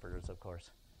interpreters, of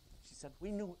course, she said,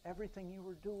 "We knew everything you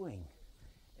were doing,"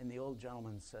 and the old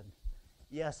gentleman said,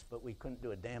 "Yes, but we couldn't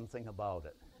do a damn thing about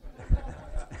it."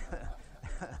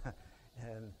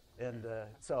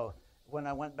 So when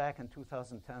I went back in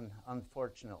 2010,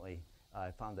 unfortunately,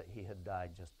 I found that he had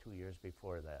died just 2 years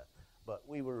before that. But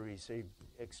we were received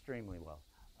extremely well.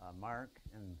 Mark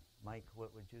and Mike,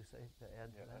 what would you say to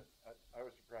add to that? I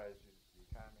was surprised the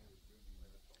economy was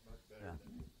booming much better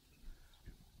than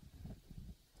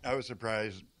I was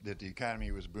surprised that the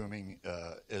economy was booming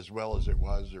as well as it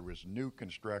was. There was new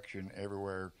construction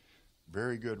everywhere,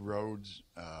 very good roads.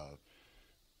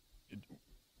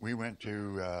 We went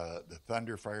to the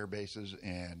Thunder fire bases,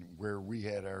 and where we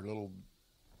had our little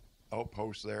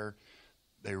outposts there,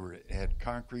 they had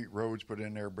concrete roads put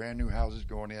in there, brand new houses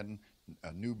going in,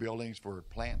 new buildings for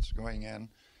plants going in,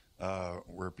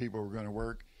 where people were going to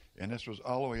work. And this was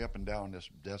all the way up and down this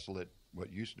desolate, what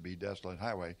used to be desolate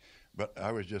highway. But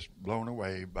I was just blown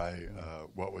away by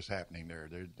what was happening there.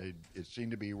 It seemed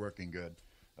to be working good.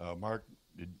 Mark,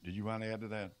 did you want to add to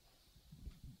that?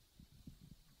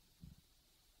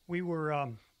 We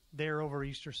were there over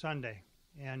Easter Sunday,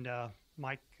 and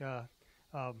Mike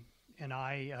and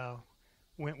I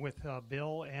went with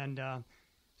Bill and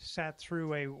sat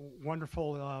through a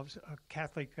wonderful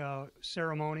Catholic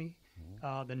ceremony.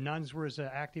 The nuns were as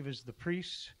active as the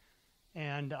priests,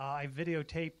 and I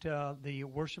videotaped the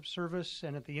worship service,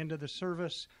 and at the end of the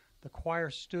service, the choir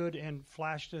stood and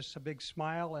flashed us a big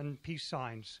smile and peace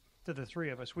signs to the three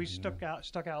of us. We stuck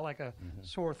out like a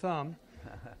sore thumb.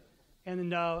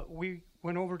 And we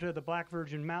went over to the Black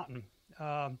Virgin Mountain,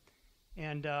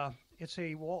 and it's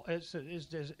a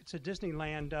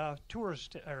Disneyland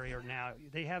tourist area now.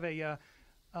 They have a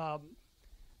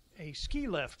ski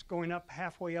lift going up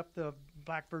halfway up the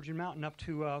Black Virgin Mountain up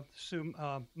to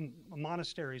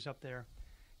monasteries up there,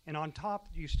 and on top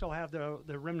you still have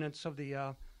the remnants of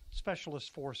the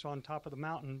specialist force on top of the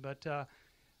mountain. But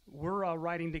we're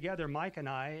riding together, Mike and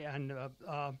I, and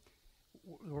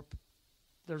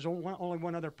there's only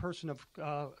one other person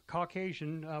of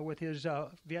Caucasian with his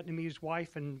Vietnamese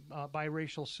wife and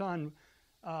biracial son,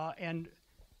 and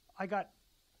I got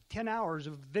 10 hours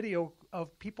of video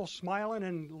of people smiling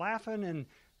and laughing and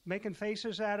making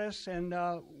faces at us, and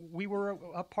we were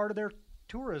a part of their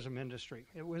tourism industry.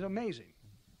 It was amazing.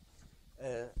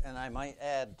 And I might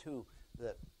add too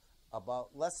that about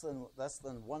less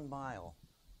than 1 mile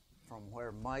from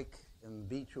where Mike and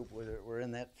B Troop were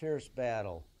in that fierce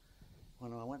battle,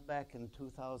 when I went back in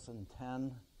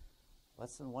 2010,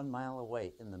 less than 1 mile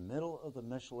away, in the middle of the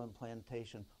Michelin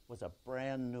plantation, was a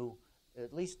brand new,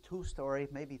 at least 2-story,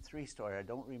 maybe 3-story, I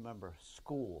don't remember,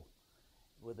 school,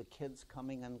 with the kids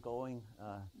coming and going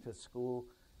to school.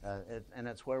 And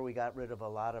it's where we got rid of a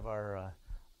lot of our,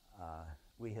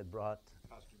 we had brought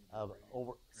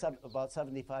about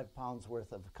 75 pounds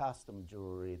worth of costume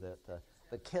jewelry that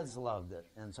the kids loved it,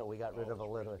 and so we got rid of a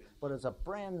little. But it's a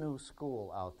brand new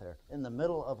school out there in the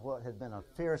middle of what had been a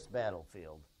fierce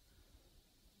battlefield.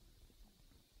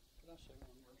 Can I say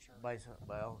one word, sir?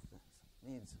 By all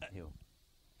means, you.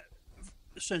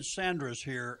 Since Sandra's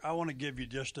here, I want to give you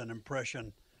just an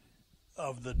impression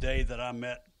of the day that I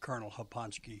met Colonel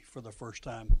Haponski for the first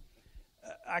time.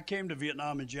 I came to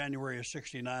Vietnam in January of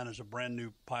 '69 as a brand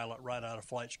new pilot right out of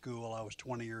flight school. I was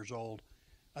 20 years old.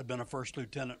 I'd been a first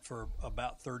lieutenant for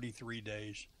about 33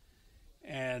 days.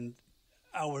 And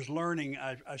I was learning.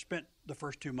 I spent the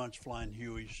first 2 months flying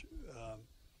Hueys.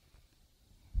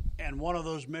 And one of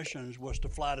those missions was to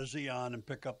fly to Zion and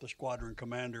pick up the squadron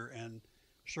commander and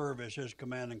serve as his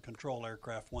command and control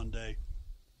aircraft one day.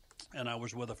 And I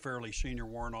was with a fairly senior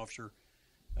warrant officer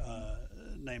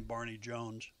named Barney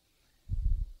Jones.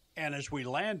 And as we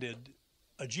landed,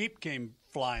 a Jeep came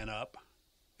flying up,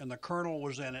 and the colonel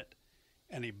was in it,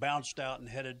 and he bounced out and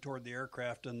headed toward the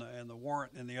aircraft, and the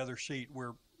warrant in the other seat,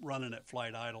 we're running at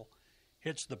flight idle,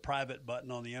 hits the private button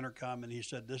on the intercom, and he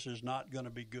said, "This is not going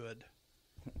to be good."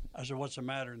 I said, "What's the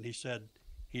matter?" And he said,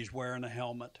 "He's wearing a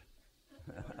helmet,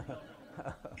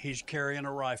 he's carrying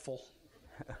a rifle,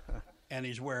 and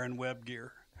he's wearing web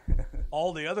gear."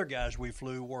 All the other guys we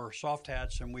flew wore soft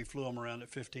hats, and we flew them around at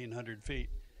 1,500 feet.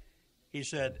 He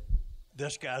said,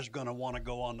 "This guy's going to want to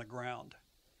go on the ground."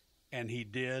 And he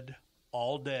did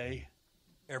all day.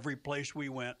 Every place we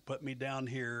went, put me down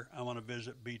here, I want to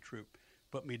visit B Troop.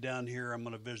 Put me down here, I'm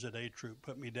going to visit A Troop.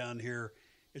 Put me down here,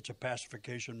 it's a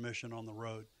pacification mission on the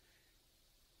road.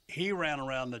 He ran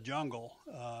around the jungle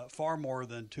far more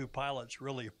than two pilots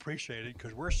really appreciated,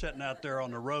 because we're sitting out there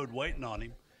on the road waiting on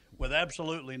him with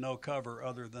absolutely no cover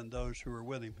other than those who were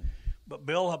with him. But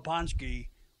Bill Haponski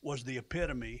was the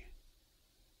epitome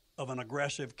of an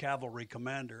aggressive cavalry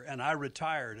commander, and I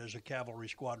retired as a cavalry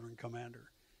squadron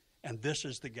commander. And this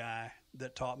is the guy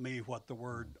that taught me what the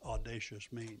word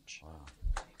audacious means. Wow.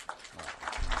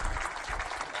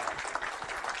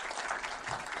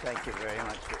 Thank you very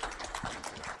much.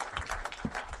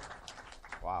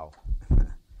 Wow.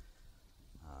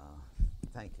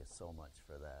 Thank you so much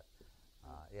for that.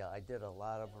 Yeah, I did a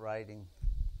lot of writing.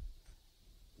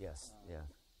 Yes, yeah.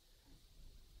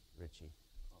 Richie.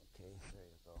 Okay, there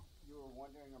you go. You were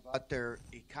wondering about their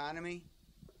economy?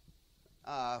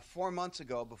 4 months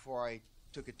ago, before I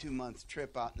took a 2-month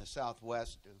trip out in the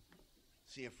Southwest to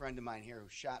see a friend of mine here who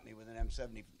shot me with an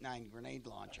M79 grenade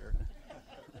launcher,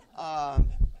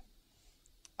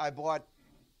 I bought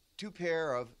 2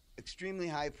 pair of extremely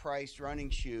high-priced running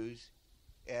shoes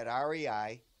at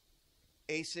REI,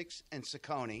 Asics, and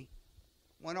Saucony,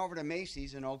 went over to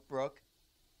Macy's in Oak Brook,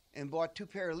 and bought 2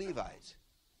 pair of Levi's.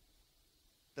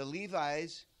 The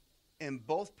Levi's in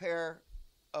both pair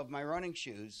of my running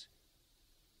shoes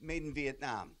made in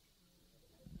Vietnam.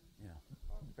 Yeah,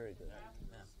 very good.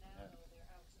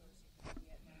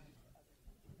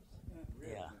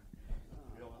 Yeah.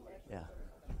 Yeah.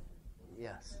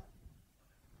 Yes.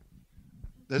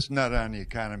 This is not on the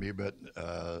economy, but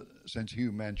since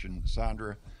you mentioned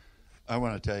Sandra, I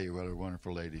want to tell you what a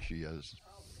wonderful lady she is.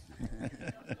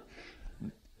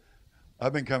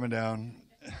 I've been coming down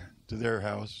to their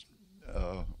house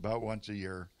about once a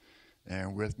year,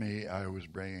 and with me I was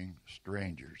bringing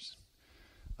strangers.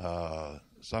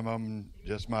 Some of them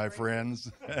just my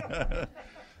friends,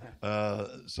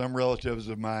 some relatives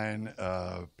of mine,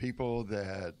 people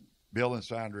that Bill and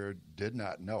Sandra did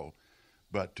not know,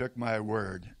 but took my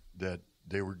word that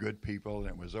they were good people and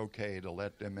it was okay to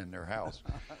let them in their house.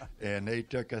 And they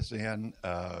took us in,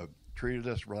 treated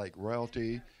us like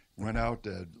royalty, went out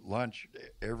to lunch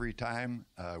every time,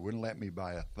 wouldn't let me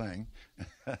buy a thing.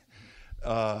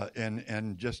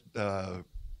 And just one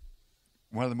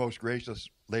of the most gracious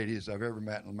ladies I've ever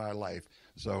met in my life.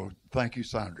 So thank you,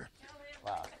 Sandra.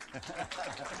 Wow. Thanks,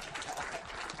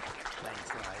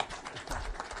 Mike.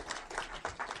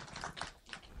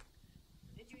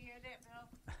 Did you hear that,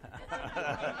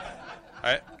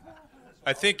 Bill?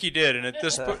 I think you did, and at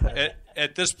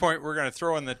this point, we're going to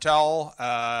throw in the towel.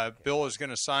 Bill is going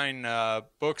to sign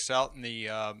books out in the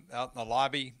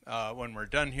lobby when we're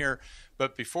done here.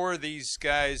 But before these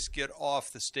guys get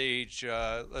off the stage,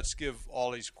 let's give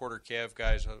all these quarter cav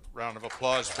guys a round of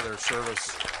applause for their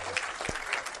service.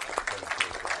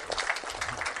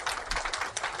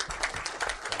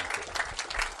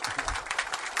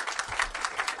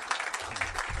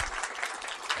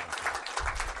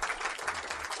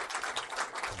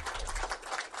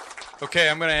 Okay,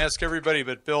 I'm going to ask everybody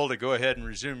but Bill to go ahead and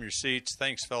resume your seats.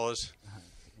 Thanks, fellas.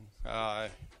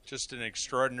 Just an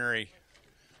extraordinary.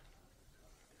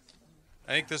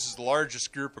 I think this is the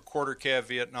largest group of quarter cav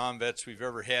Vietnam vets we've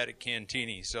ever had at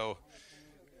Cantigny. So.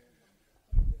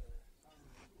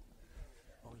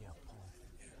 Oh yeah, Paul.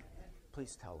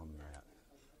 Please tell them that.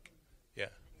 Yeah.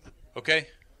 Okay.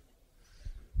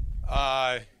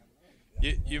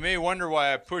 You may wonder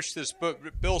why I pushed this book.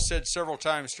 Bill said several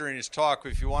times during his talk,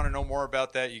 if you want to know more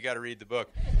about that, you got to read the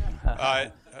book.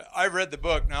 I've read the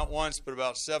book not once, but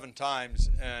about 7 times,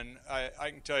 and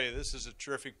I can tell you this is a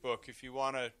terrific book. If you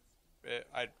want to,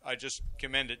 I just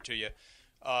commend it to you.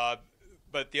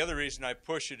 But the other reason I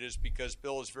push it is because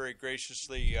Bill has very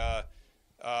graciously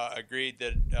agreed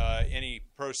that any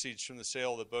proceeds from the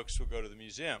sale of the books will go to the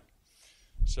museum.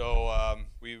 So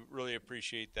we really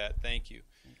appreciate that. Thank you.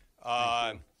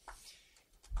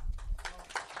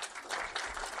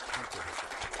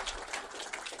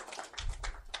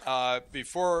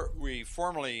 Before we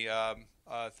formally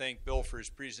thank Bill for his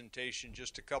presentation,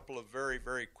 just a couple of very,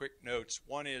 very quick notes.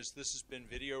 One is this has been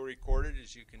video recorded,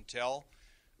 as you can tell.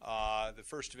 The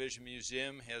 1st Division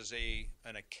Museum has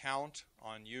an account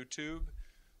on YouTube.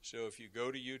 So if you go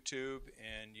to YouTube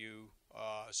and you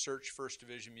search 1st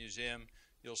Division Museum,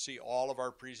 you'll see all of our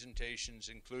presentations,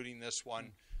 including this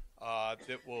one,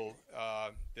 that will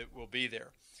be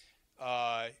there.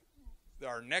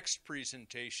 Our next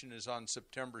presentation is on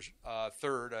September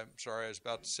 3rd. I'm sorry, I was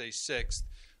about to say 6th.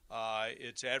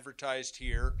 It's advertised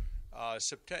here.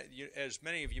 As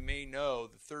many of you may know,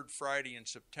 the third Friday in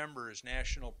September is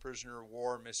National Prisoner of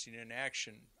War Missing in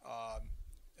Action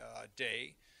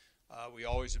Day. We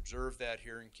always observe that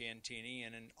here in Cantigny,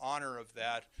 and in honor of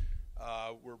that,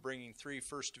 we're bringing 3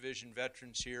 1st Division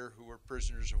veterans here who were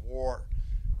prisoners of war.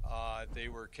 They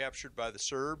were captured by the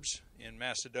Serbs in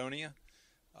Macedonia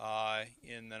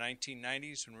in the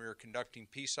 1990s when we were conducting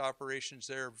peace operations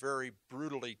there, very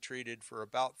brutally treated for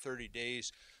about 30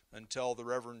 days until the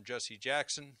Reverend Jesse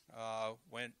Jackson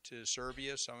went to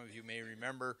Serbia. Some of you may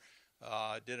remember,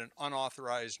 did an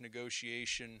unauthorized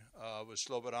negotiation with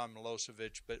Slobodan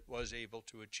Milosevic, but was able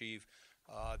to achieve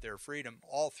their freedom.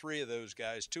 All 3 of those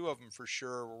guys, 2 of them for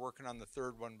sure, we're working on the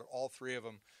 3rd one, but all 3 of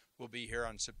them will be here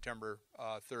on September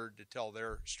 3rd to tell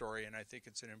their story, and I think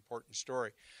it's an important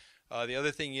story. The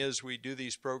other thing is we do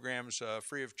these programs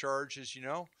free of charge, as you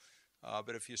know.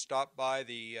 But if you stop by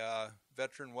the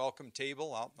veteran welcome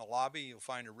table out in the lobby, you'll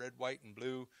find a red, white, and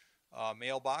blue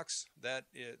mailbox. That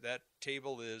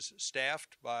table is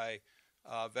staffed by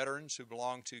veterans who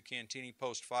belong to Cantigny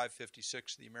Post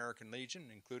 556 of the American Legion,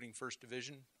 including 1st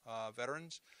Division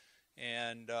veterans.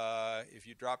 And if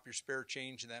you drop your spare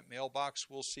change in that mailbox,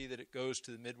 we'll see that it goes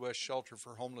to the Midwest Shelter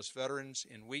for Homeless Veterans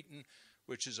in Wheaton,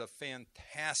 which is a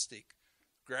fantastic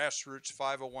grassroots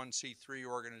 501c3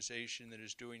 organization that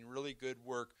is doing really good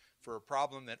work for a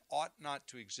problem that ought not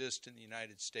to exist in the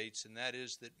United States, and that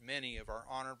is that many of our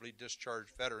honorably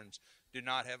discharged veterans do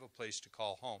not have a place to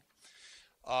call home.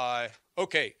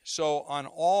 Okay, so on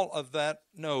all of that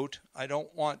note, I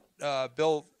don't want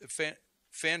Bill,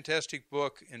 fantastic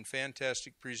book and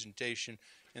fantastic presentation,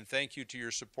 and thank you to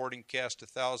your supporting cast of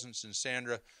thousands, and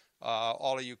Sandra,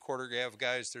 all of you quarter gav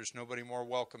guys, there's nobody more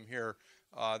welcome here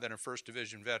than a 1st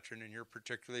Division veteran, and you're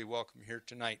particularly welcome here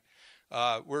tonight.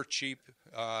 We're cheap,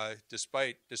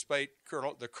 despite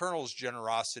the Colonel's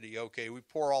generosity. Okay, we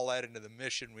pour all that into the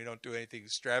mission. We don't do anything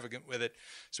extravagant with it.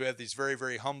 So we have these very,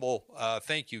 very humble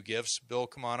thank you gifts. Bill,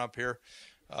 come on up here.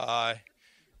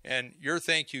 And your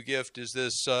thank you gift is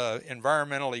this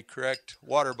environmentally correct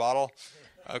water bottle.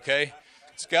 Okay.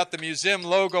 It's got the museum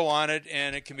logo on it,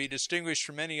 and it can be distinguished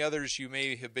from any others you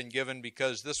may have been given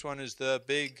because this one is the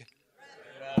big.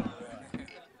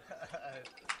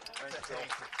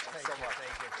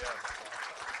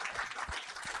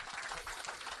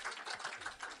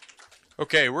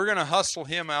 Okay, we're going to hustle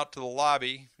him out to the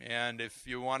lobby, and if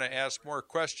you want to ask more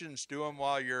questions, do them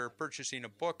while you're purchasing a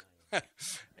book.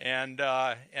 and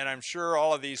I'm sure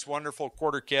all of these wonderful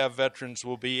quarter cav veterans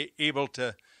will be able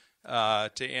to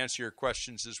answer your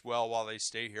questions as well while they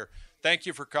stay here. Thank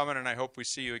you for coming, and I hope we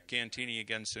see you at Cantigny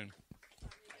again soon.